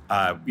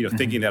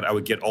 thinking that I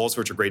would get all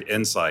sorts of great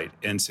insight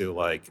into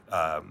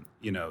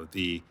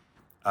the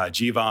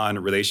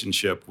Jivan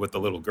relationship with the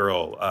little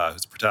girl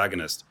who's the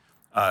protagonist.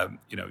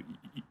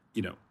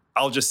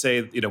 I'll just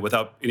say,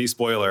 without any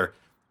spoiler,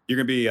 you're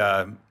going to be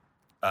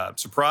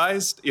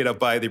surprised,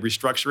 by the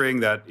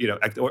restructuring that,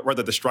 or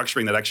the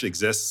structuring that actually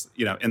exists,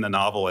 in the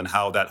novel, and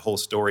how that whole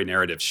story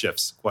narrative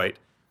shifts quite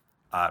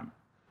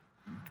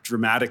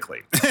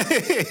dramatically,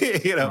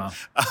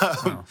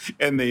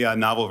 in the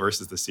novel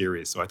versus the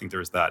series. So I think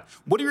there's that.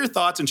 What are your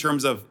thoughts in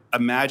terms of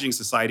imagining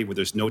society where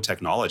there's no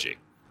technology,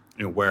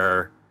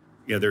 where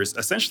there's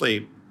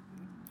essentially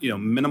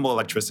minimal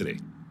electricity?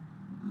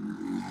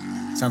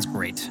 Sounds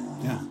great.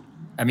 Yeah.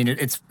 I mean,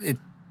 there's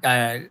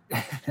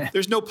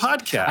no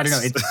podcast. I don't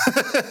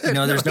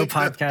know. There's no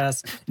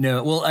podcast.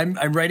 No. Well, I'm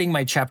writing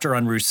my chapter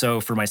on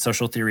Rousseau for my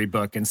social theory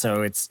book, and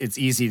so it's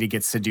easy to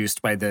get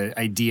seduced by the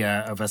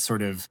idea of a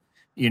sort of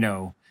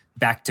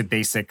back to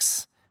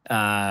basics,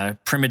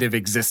 primitive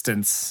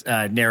existence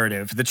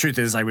narrative. The truth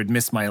is, I would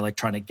miss my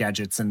electronic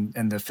gadgets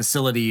and the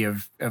facility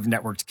of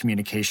networked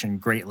communication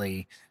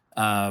greatly.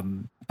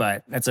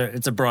 But it's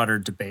a broader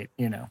debate,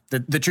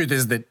 The truth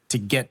is that to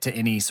get to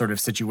any sort of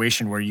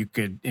situation where you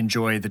could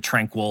enjoy the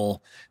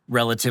tranquil,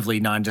 relatively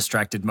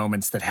non-distracted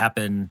moments that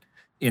happen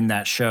in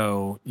that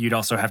show, you'd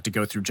also have to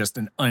go through just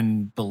an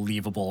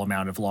unbelievable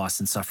amount of loss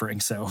and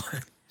suffering. So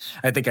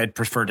I think I'd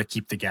prefer to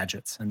keep the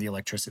gadgets and the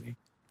electricity.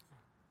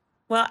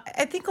 Well,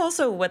 I think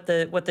also what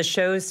the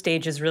show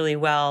stages really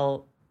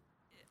well,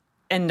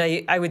 and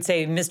I would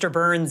say Mr.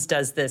 Burns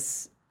does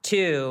this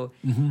too,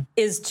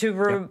 is to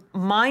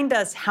remind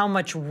us how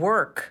much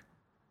work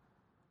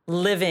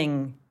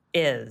living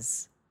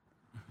is,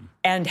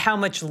 and how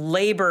much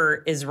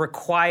labor is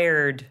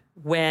required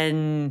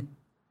when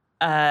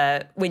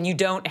you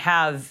don't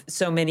have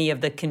so many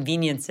of the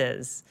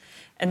conveniences.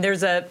 And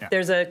there's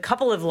a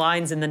couple of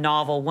lines in the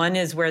novel. One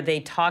is where they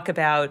talk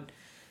about,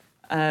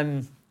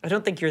 I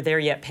don't think you're there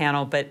yet,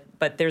 panel, but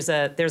there's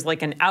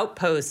like an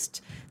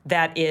outpost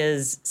that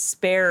is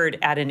spared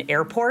at an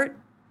airport.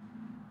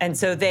 And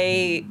so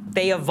they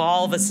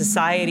evolve a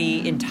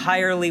society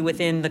entirely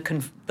within the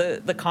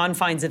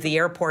confines of the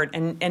airport.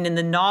 And in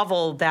the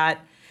novel, that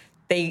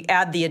they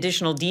add the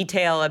additional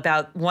detail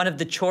about one of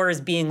the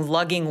chores being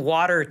lugging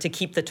water to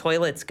keep the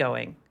toilets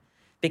going.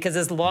 Because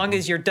as long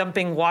as you're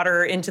dumping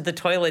water into the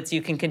toilets,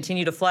 you can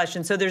continue to flush.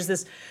 And so there's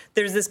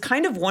this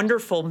kind of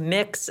wonderful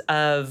mix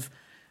of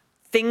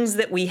things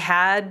that we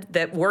had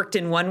that worked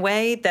in one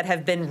way that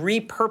have been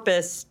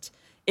repurposed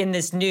in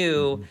this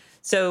new.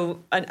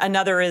 So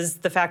another is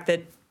the fact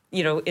that,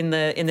 in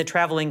the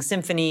Traveling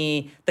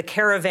Symphony, the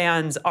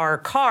caravans are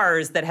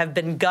cars that have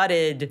been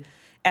gutted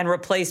and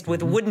replaced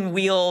with wooden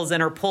wheels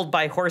and are pulled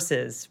by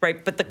horses,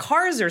 right? But the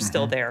cars are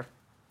still there.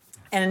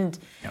 And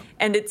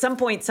at some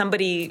point,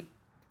 somebody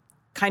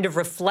kind of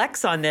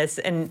reflects on this.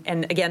 And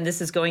again,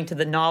 this is going to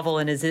the novel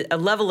and is a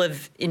level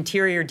of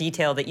interior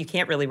detail that you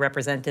can't really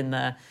represent in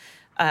the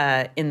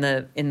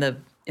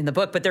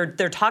book. But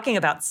they're talking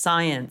about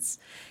science.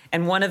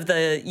 And one of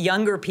the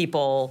younger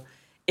people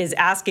is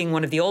asking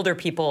one of the older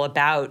people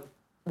about,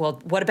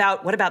 well, what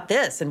about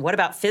this, and what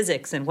about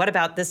physics, and what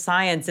about this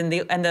science, and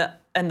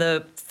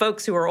the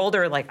folks who are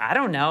older are like, I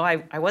don't know,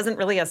 I wasn't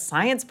really a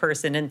science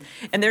person, and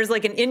there's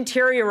like an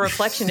interior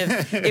reflection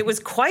of it was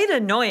quite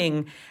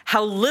annoying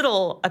how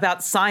little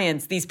about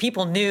science these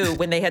people knew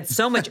when they had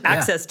so much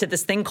access to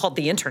this thing called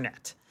the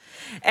internet.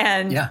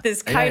 And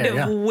this kind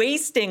of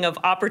wasting of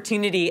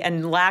opportunity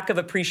and lack of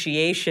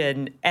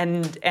appreciation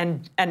and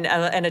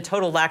a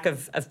total lack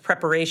of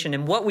preparation,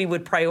 and what we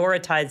would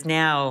prioritize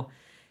now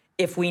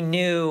if we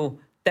knew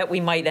that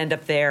we might end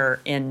up there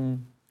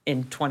in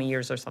 20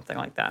 years or something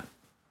like that.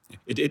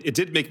 It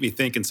did make me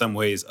think in some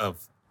ways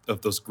of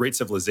those great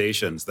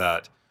civilizations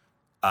that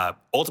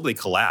ultimately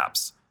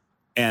collapse,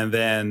 and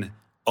then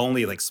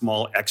only like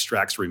small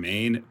extracts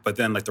remain, but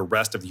then like the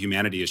rest of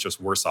humanity is just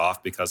worse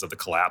off because of the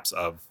collapse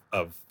of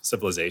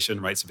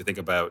civilization, right? So if you think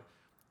about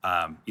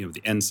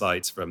the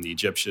insights from the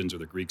Egyptians or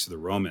the Greeks or the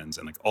Romans,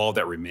 and like all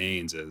that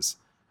remains is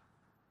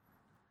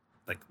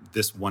like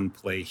this one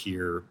play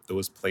here,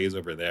 those plays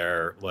over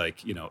there,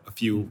 like a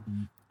few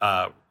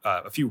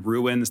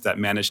ruins that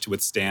managed to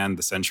withstand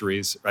the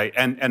centuries, right?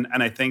 And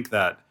I think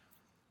that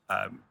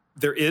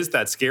there is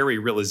that scary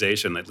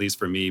realization, at least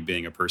for me,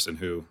 being a person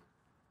who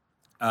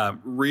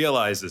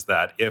realizes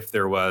that if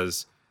there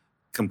was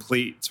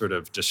complete sort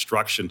of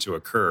destruction to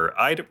occur,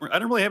 I don't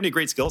really have any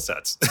great skill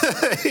sets.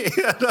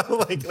 Come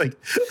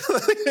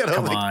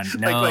on,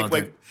 no.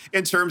 Like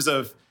in terms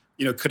of,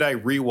 could I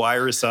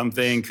rewire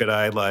something? Could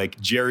I like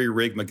jerry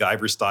rig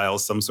MacGyver style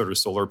some sort of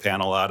solar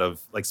panel out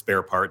of like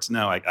spare parts?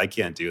 No, I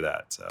can't do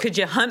that. So. Could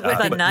you hunt with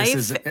a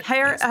knife,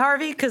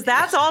 Harvey? Because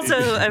that's also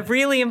a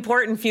really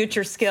important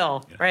future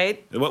skill,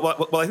 right? Well,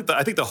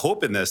 I think the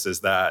hope in this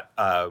is that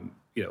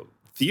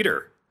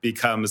theater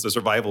becomes a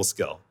survival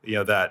skill.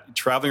 That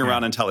traveling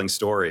around and telling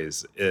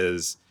stories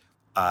is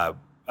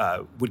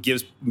what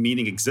gives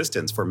meaning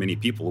existence for many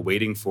people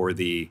waiting for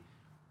the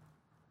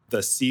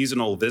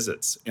seasonal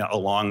visits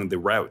along the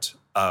route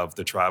of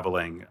the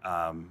traveling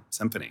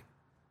symphony.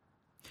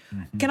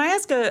 Can I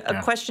ask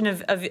a question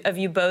of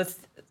you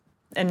both?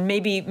 And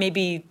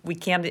maybe we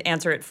can't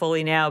answer it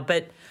fully now,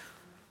 but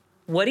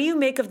what do you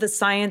make of the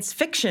science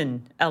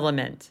fiction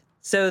element?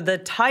 So the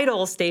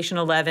title Station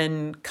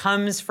 11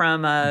 comes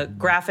from a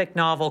graphic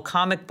novel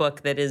comic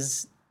book that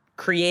is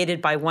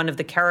created by one of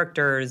the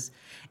characters,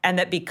 and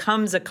that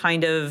becomes a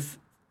kind of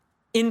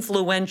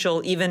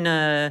influential, even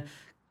a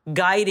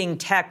guiding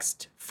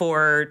text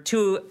for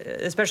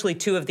especially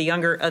two of the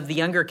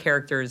younger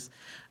characters.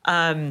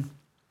 And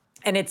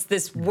it's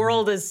this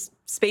world as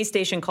space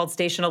station called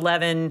Station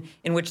 11,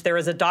 in which there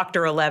is a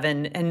Dr.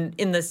 11, and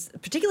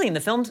particularly in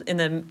the films, in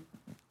the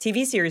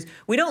TV series,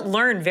 we don't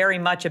learn very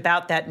much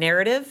about that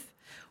narrative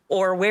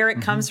or where it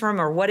comes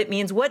from or what it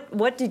means.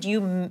 What did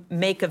you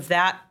make of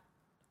that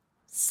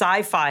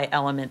sci-fi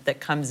element that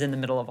comes in the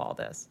middle of all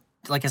this?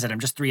 Like I said, I'm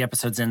just 3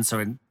 episodes in,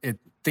 so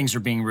things are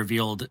being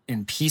revealed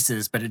in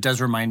pieces, but it does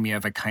remind me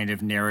of a kind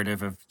of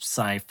narrative of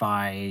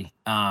sci-fi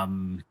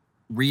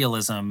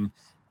realism.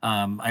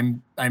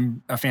 I'm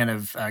a fan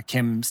of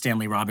Kim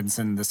Stanley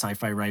Robinson, the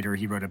sci-fi writer.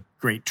 He wrote a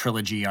great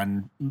trilogy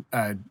on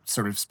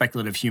sort of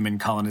speculative human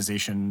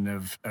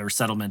colonization or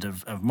settlement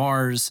of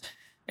Mars.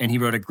 And he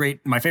wrote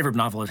my favorite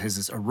novel of his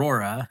is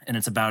Aurora, and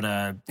it's about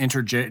a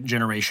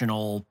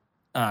intergenerational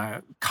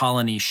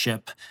colony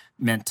ship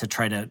meant to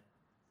try to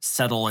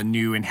settle a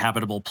new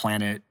inhabitable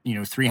planet,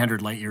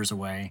 300 light years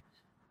away.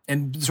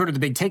 And sort of the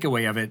big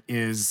takeaway of it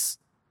is,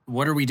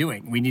 what are we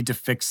doing? We need to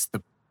fix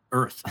the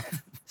Earth.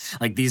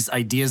 Like these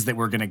ideas that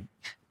we're going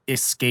to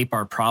escape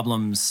our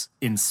problems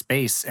in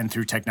space and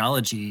through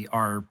technology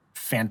are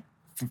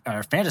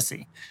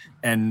fantasy.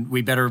 And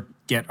we better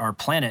get our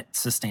planet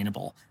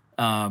sustainable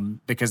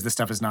because this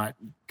stuff is not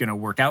going to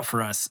work out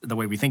for us the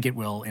way we think it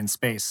will in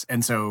space.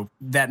 And so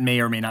that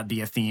may or may not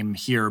be a theme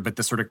here, but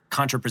the sort of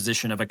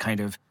contraposition of a kind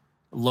of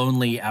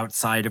lonely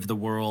outside of the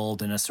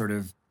world and a sort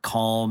of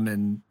calm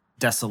and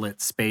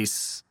desolate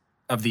space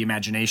of the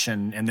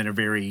imagination, and then a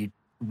very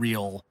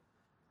real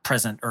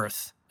present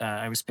Earth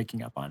I was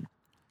picking up on.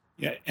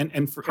 Yeah,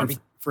 and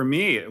for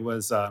me, it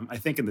was, I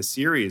think in the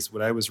series,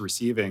 what I was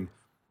receiving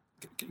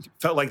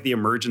felt like the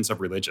emergence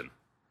of religion.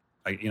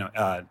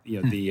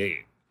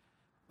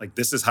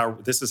 This is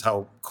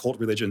how cult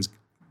religions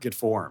get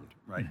formed,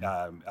 right?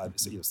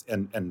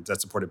 And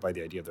that's supported by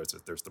the idea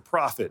there's the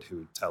prophet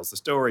who tells the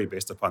story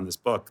based upon this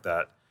book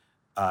that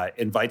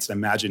invites an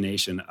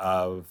imagination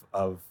of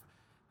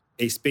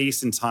a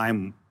space and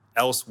time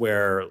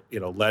elsewhere,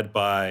 led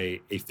by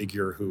a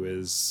figure who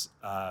is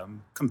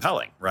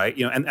compelling, right?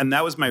 And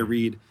that was my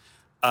read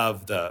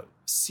of the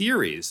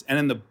series. And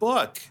in the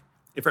book,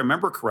 if I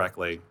remember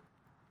correctly,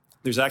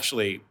 there's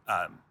actually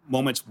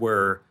moments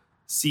where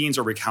scenes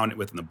are recounted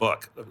within the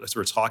book. So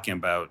we're talking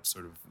about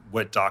sort of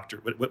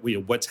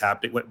what's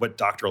happening, what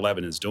Dr.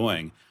 11 is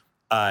doing.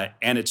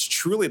 And it's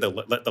truly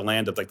the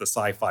land of like the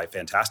sci-fi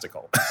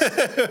fantastical,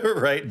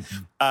 right?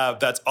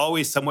 That's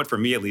always somewhat, for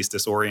me at least,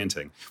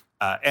 disorienting.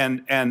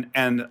 And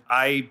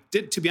I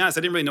did, to be honest,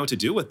 I didn't really know what to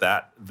do with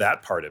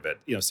that part of it.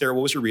 Sarah,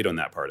 what was your read on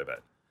that part of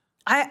it?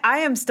 I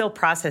am still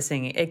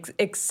processing,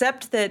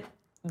 except that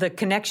the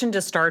connection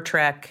to Star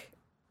Trek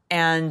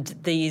and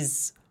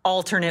these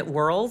alternate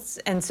worlds.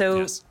 And so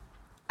Yes.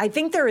 I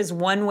think there is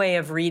one way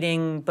of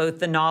reading both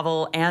the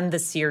novel and the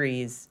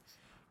series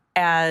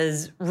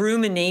as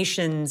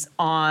ruminations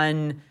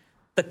on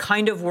the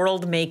kind of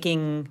world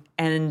making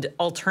and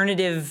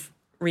alternative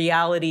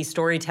reality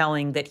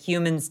storytelling that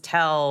humans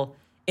tell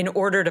in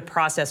order to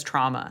process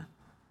trauma.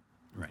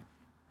 Right.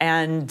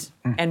 And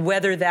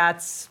whether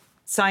that's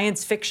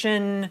science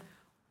fiction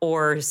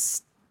or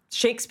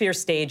Shakespeare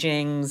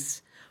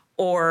stagings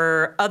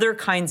or other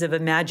kinds of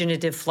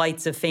imaginative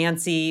flights of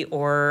fancy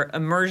or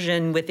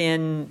immersion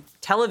within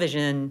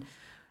television,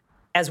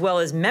 as well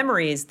as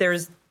memories,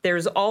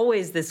 there's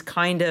always this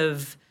kind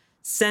of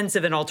sense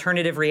of an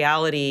alternative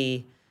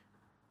reality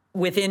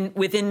within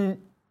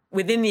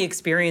the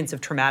experience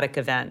of traumatic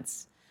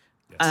events.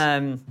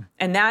 Yes.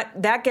 And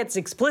that gets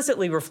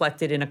explicitly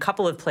reflected in a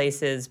couple of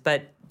places,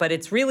 but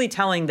it's really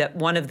telling that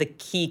one of the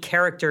key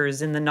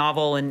characters in the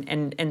novel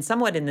and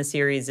somewhat in the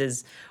series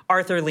is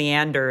Arthur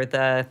Leander,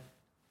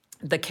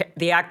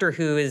 the actor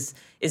who is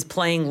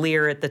playing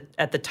Lear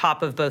at the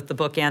top of both the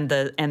book and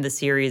the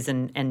series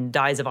and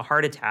dies of a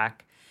heart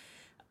attack.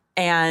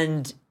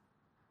 And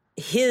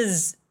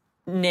his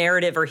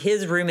narrative or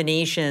his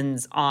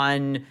ruminations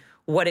on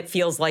what it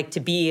feels like to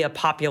be a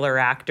popular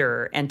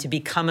actor and to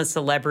become a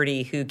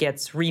celebrity who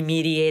gets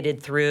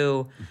remediated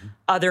through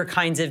other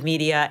kinds of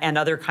media and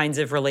other kinds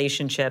of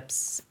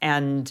relationships,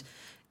 and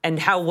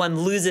how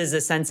one loses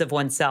a sense of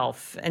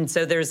oneself. And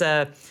so there's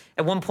at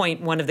one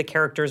point, one of the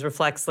characters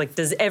reflects, like,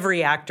 does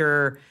every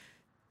actor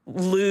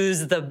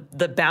lose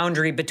the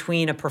boundary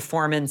between a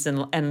performance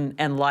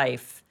and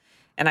life?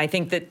 And I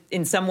think that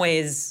in some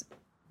ways,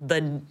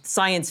 the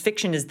science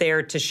fiction is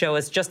there to show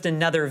us just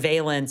another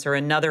valence or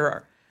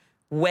another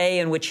way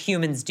in which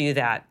humans do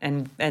that,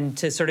 and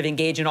to sort of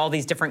engage in all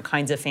these different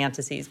kinds of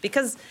fantasies.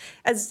 Because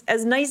as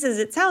nice as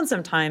it sounds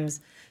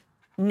sometimes,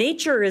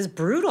 nature is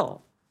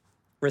brutal,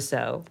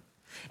 Rousseau.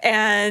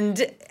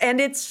 And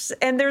there's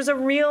a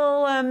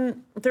real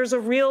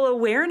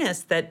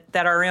awareness that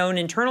our own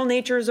internal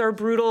natures are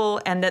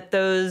brutal, and that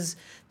those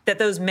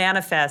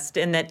manifest,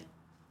 and that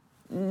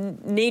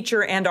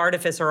nature and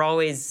artifice are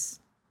always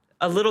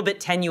a little bit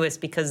tenuous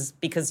because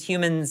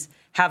humans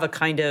have a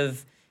kind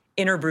of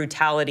inner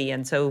brutality.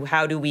 And so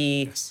how do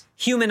we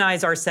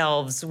humanize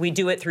ourselves? We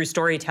do it through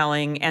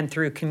storytelling and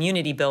through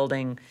community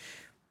building,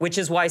 which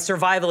is why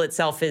survival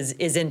itself is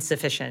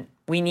insufficient.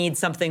 We need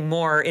something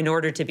more in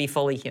order to be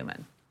fully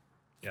human.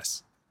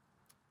 Yes.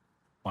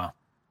 Wow.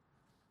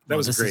 That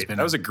was great. That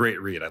was a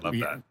great read. I love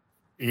that.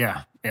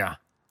 Yeah.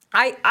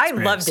 I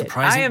loved it.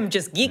 I am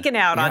just geeking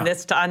out on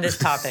this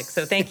topic.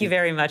 So thank you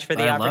very much for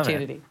the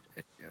opportunity.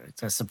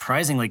 It's a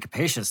surprisingly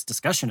capacious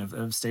discussion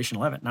of Station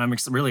 11. And I'm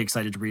really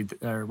excited to read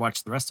or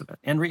watch the rest of it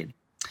and read.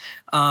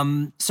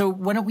 So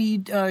why don't we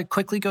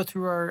quickly go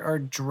through our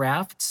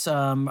drafts,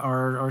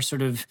 our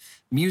sort of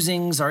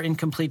musings, our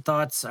incomplete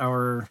thoughts,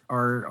 our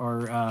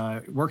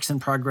works in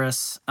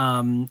progress.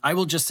 I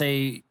will just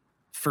say,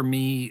 for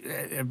me,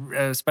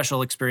 a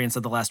special experience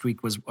of the last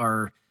week was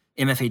our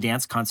MFA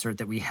dance concert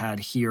that we had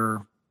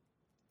here.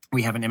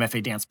 We have an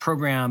MFA dance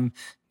program,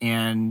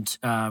 and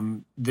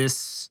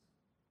this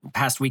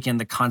past weekend,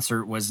 the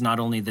concert was not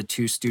only the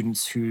two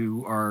students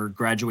who are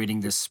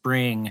graduating this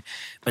spring,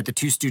 but the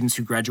two students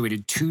who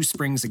graduated 2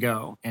 springs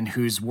ago and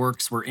whose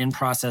works were in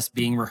process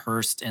being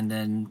rehearsed and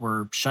then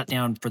were shut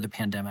down for the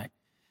pandemic.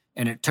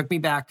 And it took me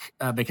back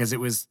because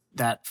it was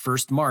that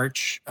first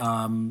March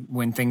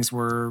when things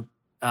were,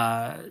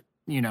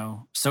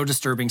 so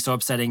disturbing, so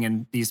upsetting,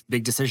 and these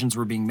big decisions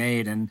were being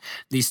made. And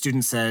these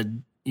students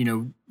said,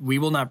 we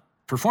will not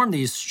perform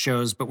these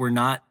shows, but we're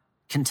not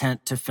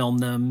content to film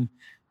them.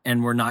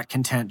 And we're not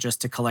content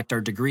just to collect our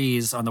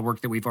degrees on the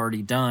work that we've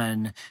already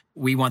done.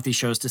 We want these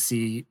shows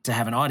to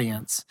have an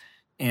audience.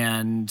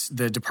 And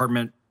the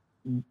department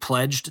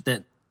pledged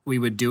that we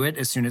would do it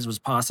as soon as was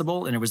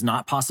possible. And it was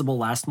not possible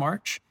last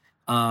March,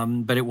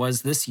 but it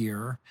was this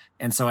year.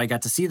 And so I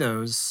got to see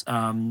those.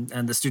 And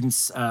the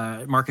students,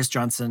 Marcus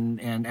Johnson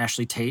and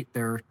Ashley Tate,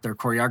 they're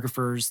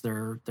choreographers,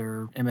 they're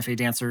MFA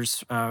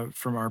dancers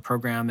from our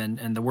program.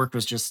 And the work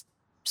was just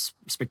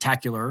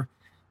spectacular.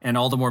 And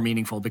all the more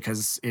meaningful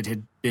because it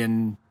had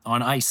been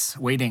on ice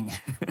waiting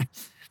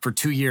for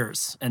 2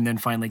 years and then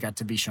finally got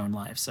to be shown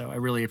live. So I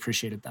really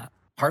appreciated that.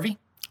 Harvey?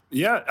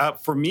 Yeah,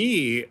 for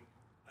me,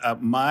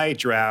 my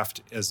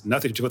draft has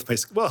nothing to do with my,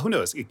 well, who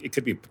knows? It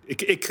could be,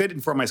 it could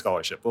inform my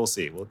scholarship. We'll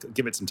see. We'll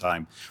give it some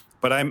time.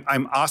 But I'm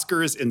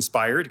Oscars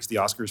inspired because the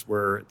Oscars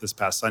were this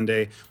past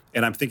Sunday.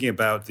 And I'm thinking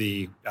about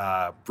the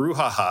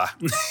brouhaha,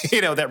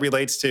 that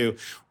relates to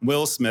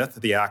Will Smith,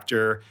 the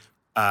actor,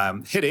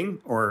 hitting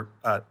or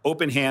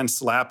open hand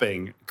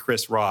slapping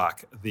Chris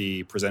Rock,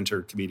 the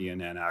presenter,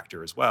 comedian, and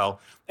actor as well,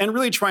 and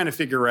really trying to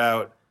figure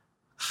out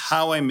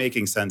how I'm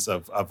making sense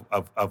of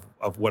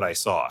what I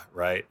saw,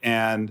 right?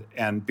 And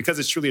because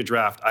it's truly a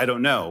draft, I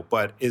don't know,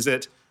 but is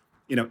it,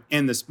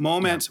 in this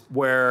moment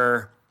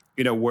where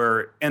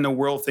we're in the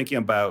world thinking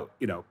about,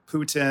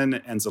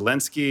 Putin and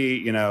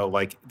Zelensky,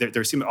 like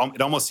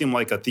it almost seemed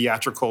like a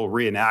theatrical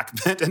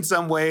reenactment in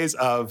some ways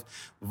of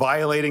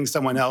violating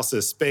someone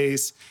else's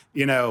space,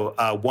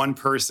 one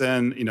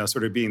person,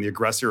 sort of being the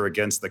aggressor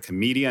against the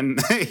comedian,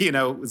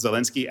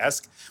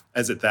 Zelensky-esque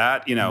as at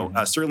that,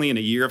 certainly in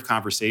a year of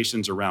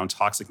conversations around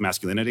toxic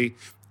masculinity,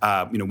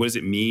 what does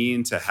it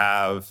mean to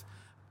have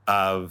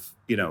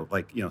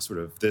sort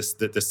of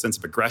this sense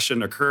of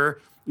aggression occur?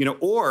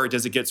 Or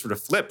does it get sort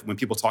of flipped when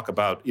people talk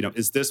about,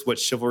 is this what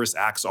chivalrous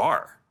acts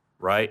are,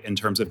 right, in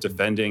terms of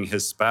defending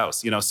his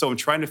spouse? So I'm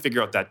trying to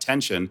figure out that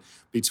tension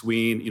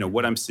between,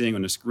 what I'm seeing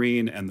on the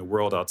screen and the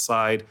world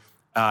outside,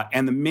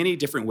 and the many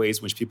different ways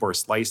in which people are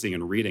slicing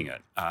and reading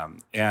it.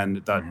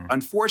 And the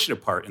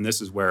unfortunate part, and this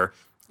is where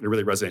it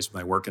really resonates with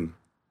my work in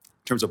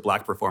terms of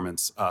Black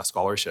performance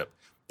scholarship,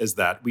 is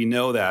that we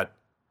know that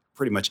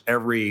pretty much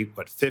every,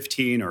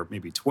 15 or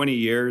maybe 20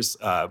 years,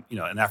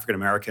 an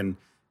African-American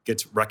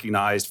gets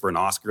recognized for an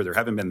Oscar. There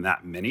haven't been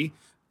that many.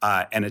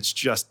 And it's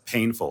just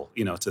painful,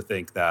 to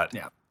think that,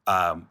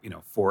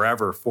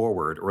 forever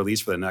forward, or at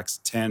least for the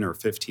next 10 or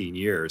 15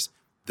 years,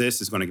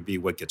 this is going to be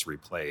what gets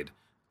replayed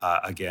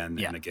again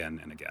and again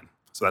and again.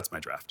 So that's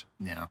my draft.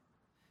 Yeah.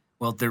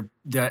 Well,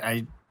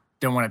 I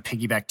don't want to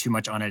piggyback too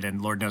much on it,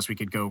 and Lord knows we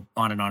could go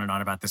on and on and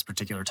on about this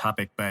particular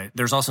topic, but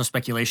there's also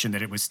speculation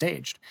that it was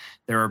staged.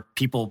 There are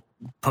people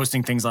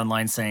posting things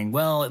online saying,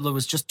 well, it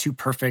was just too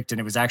perfect, and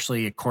it was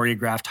actually a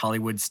choreographed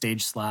Hollywood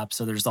stage slap.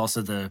 So there's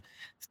also the,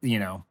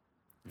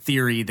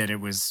 theory that it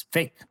was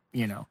fake,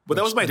 Well,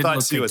 that was my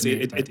thought too.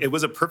 It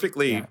was a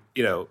perfectly,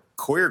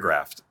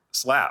 choreographed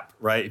slap,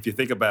 right? If you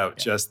think about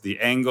just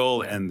the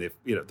angle and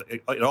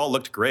it all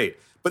looked great.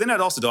 But then it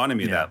also dawned on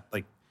me that,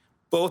 like,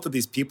 both of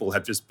these people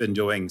have just been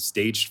doing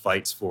staged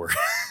fights for,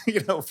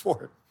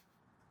 for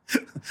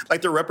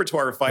like their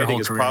repertoire of fighting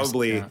is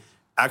probably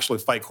actually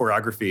fight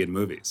choreography in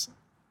movies.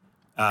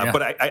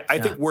 But I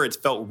think where it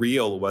felt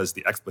real was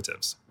the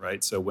expletives,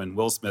 right? So when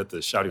Will Smith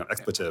is shouting out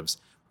expletives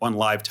on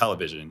live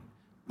television,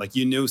 like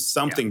you knew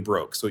something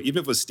broke. So even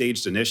if it was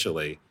staged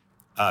initially,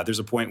 there's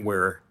a point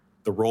where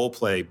the role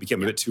play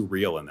became a bit too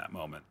real in that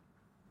moment.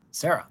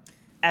 Sarah.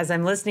 As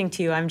I'm listening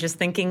to you, I'm just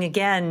thinking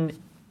again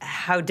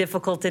how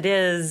difficult it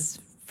is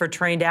for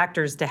trained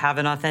actors to have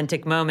an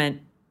authentic moment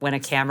when a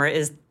camera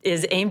is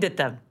aimed at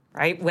them,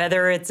 right?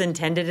 Whether it's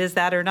intended as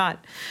that or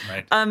not.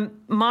 Right.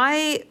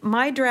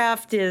 My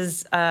draft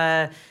is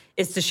to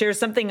share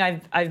something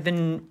I've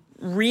been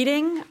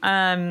reading,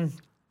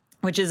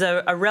 which is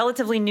a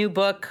relatively new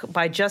book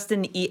by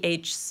Justin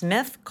E.H.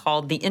 Smith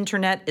called "The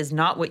Internet is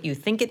Not What You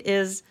Think It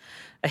Is: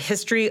 A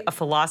History, a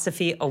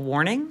Philosophy, a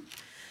Warning."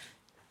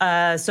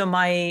 So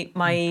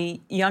my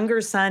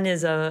younger son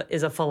is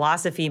a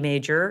philosophy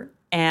major,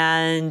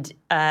 and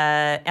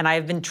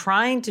I've been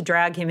trying to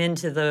drag him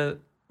into the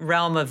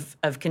realm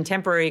of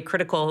contemporary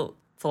critical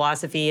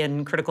philosophy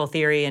and critical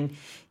theory, and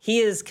he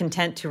is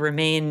content to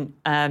remain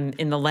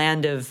in the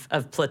land of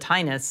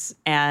Plotinus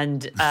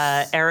and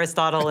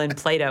Aristotle and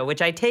Plato,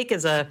 which I take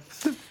as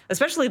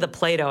especially the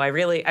Plato, I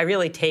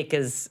really take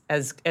as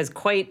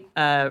quite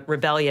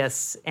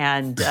rebellious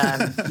and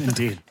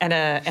indeed, and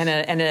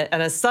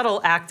a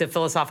subtle act of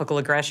philosophical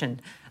aggression.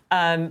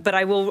 But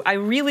I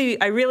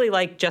really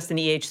like Justin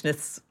E.H.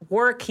 Smith's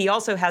work. He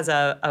also has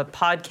a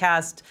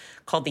podcast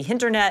called The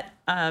Internet,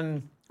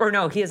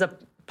 he has a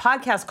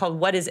podcast called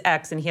What is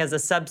X, and he has a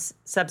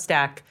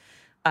Substack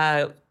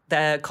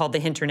called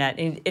The Internet,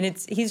 and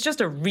he's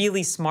just a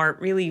really smart,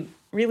 really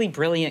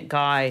brilliant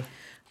guy.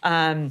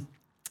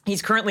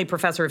 He's currently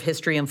professor of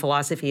history and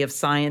philosophy of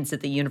science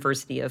at the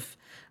University of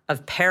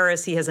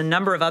Paris. He has a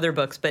number of other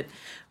books, but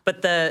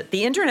the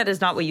Internet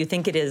is Not What You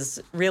Think It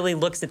Is really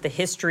looks at the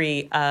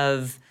history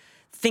of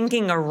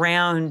thinking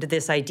around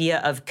this idea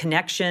of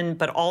connection,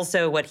 but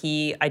also what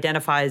he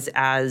identifies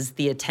as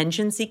the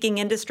attention-seeking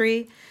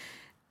industry.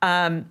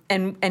 And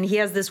he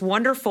has this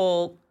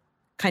wonderful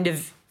kind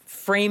of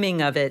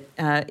framing of it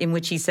in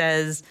which he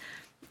says,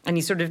 and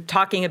he's sort of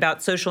talking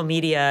about social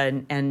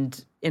media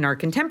and in our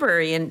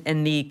contemporary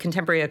and the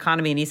contemporary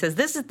economy. And he says,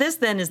 this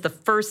then is the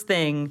first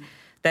thing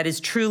that is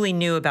truly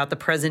new about the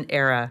present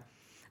era,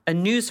 a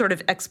new sort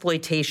of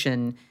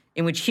exploitation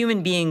in which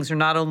human beings are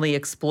not only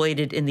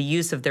exploited in the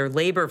use of their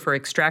labor for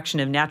extraction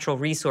of natural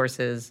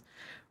resources,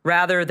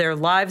 rather their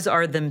lives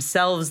are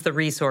themselves the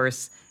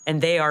resource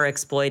and they are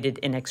exploited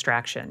in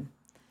extraction.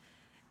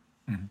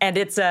 Mm-hmm.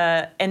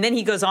 And then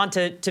he goes on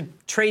to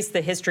trace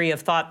the history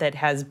of thought that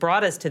has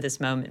brought us to this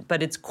moment.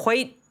 But it's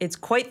quite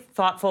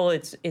thoughtful.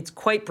 It's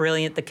quite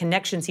brilliant. The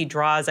connections he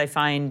draws, I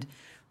find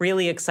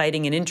really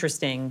exciting and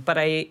interesting. But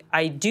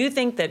I do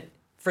think that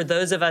for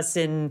those of us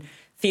in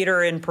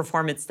theater and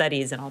performance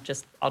studies, and I'll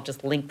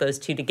just link those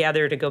two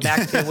together to go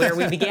back to where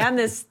we began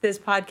this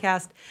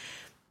podcast.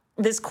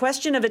 This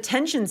question of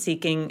attention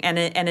seeking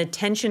and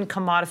attention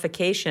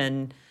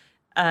commodification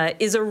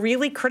is a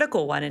really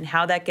critical one, and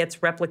how that gets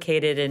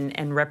replicated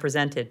and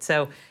represented.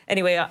 So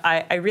anyway,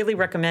 I really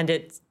recommend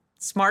it.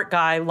 Smart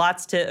guy,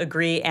 lots to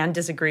agree and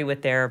disagree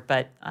with there,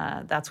 but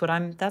that's what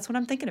I'm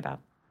thinking about.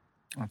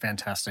 Oh,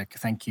 fantastic.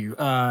 Thank you.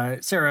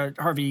 Sarah,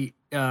 Harvey,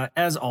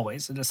 as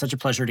always, it is such a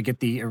pleasure to get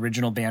the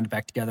original band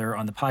back together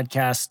on the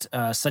podcast.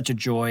 Such a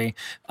joy.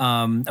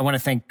 I want to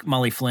thank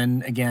Molly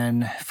Flynn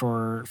again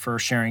for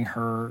sharing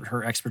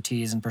her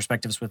expertise and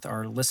perspectives with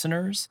our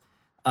listeners.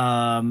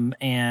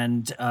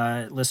 And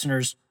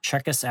listeners,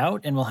 check us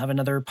out, and we'll have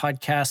another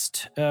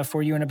podcast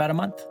for you in about a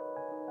month.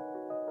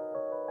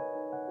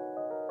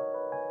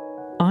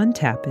 On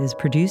Tap is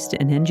produced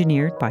and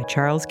engineered by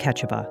Charles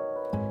Ketchuba.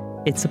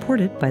 It's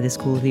supported by the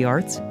School of the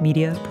Arts,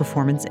 Media,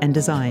 Performance, and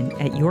Design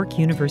at York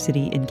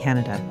University in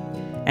Canada,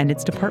 and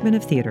its Department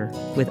of Theatre,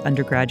 with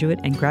undergraduate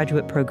and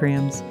graduate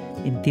programs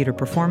in theatre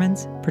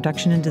performance,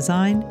 production and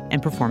design,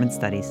 and performance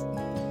studies.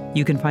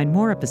 You can find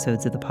more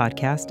episodes of the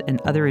podcast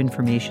and other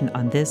information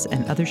on this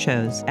and other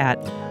shows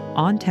at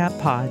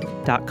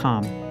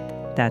ontappod.com.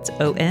 That's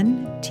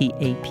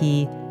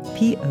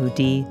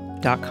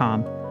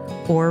ontappod.com,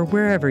 or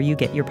wherever you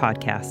get your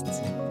podcasts.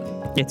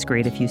 It's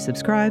great if you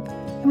subscribe,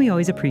 and we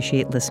always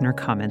appreciate listener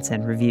comments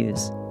and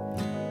reviews.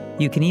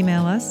 You can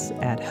email us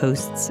at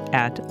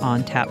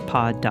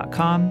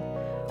hosts@ontappod.com,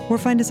 or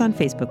find us on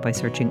Facebook by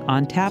searching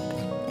OnTap,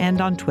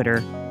 and on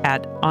Twitter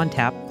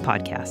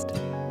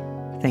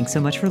 @OnTapPodcast. Thanks so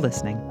much for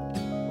listening.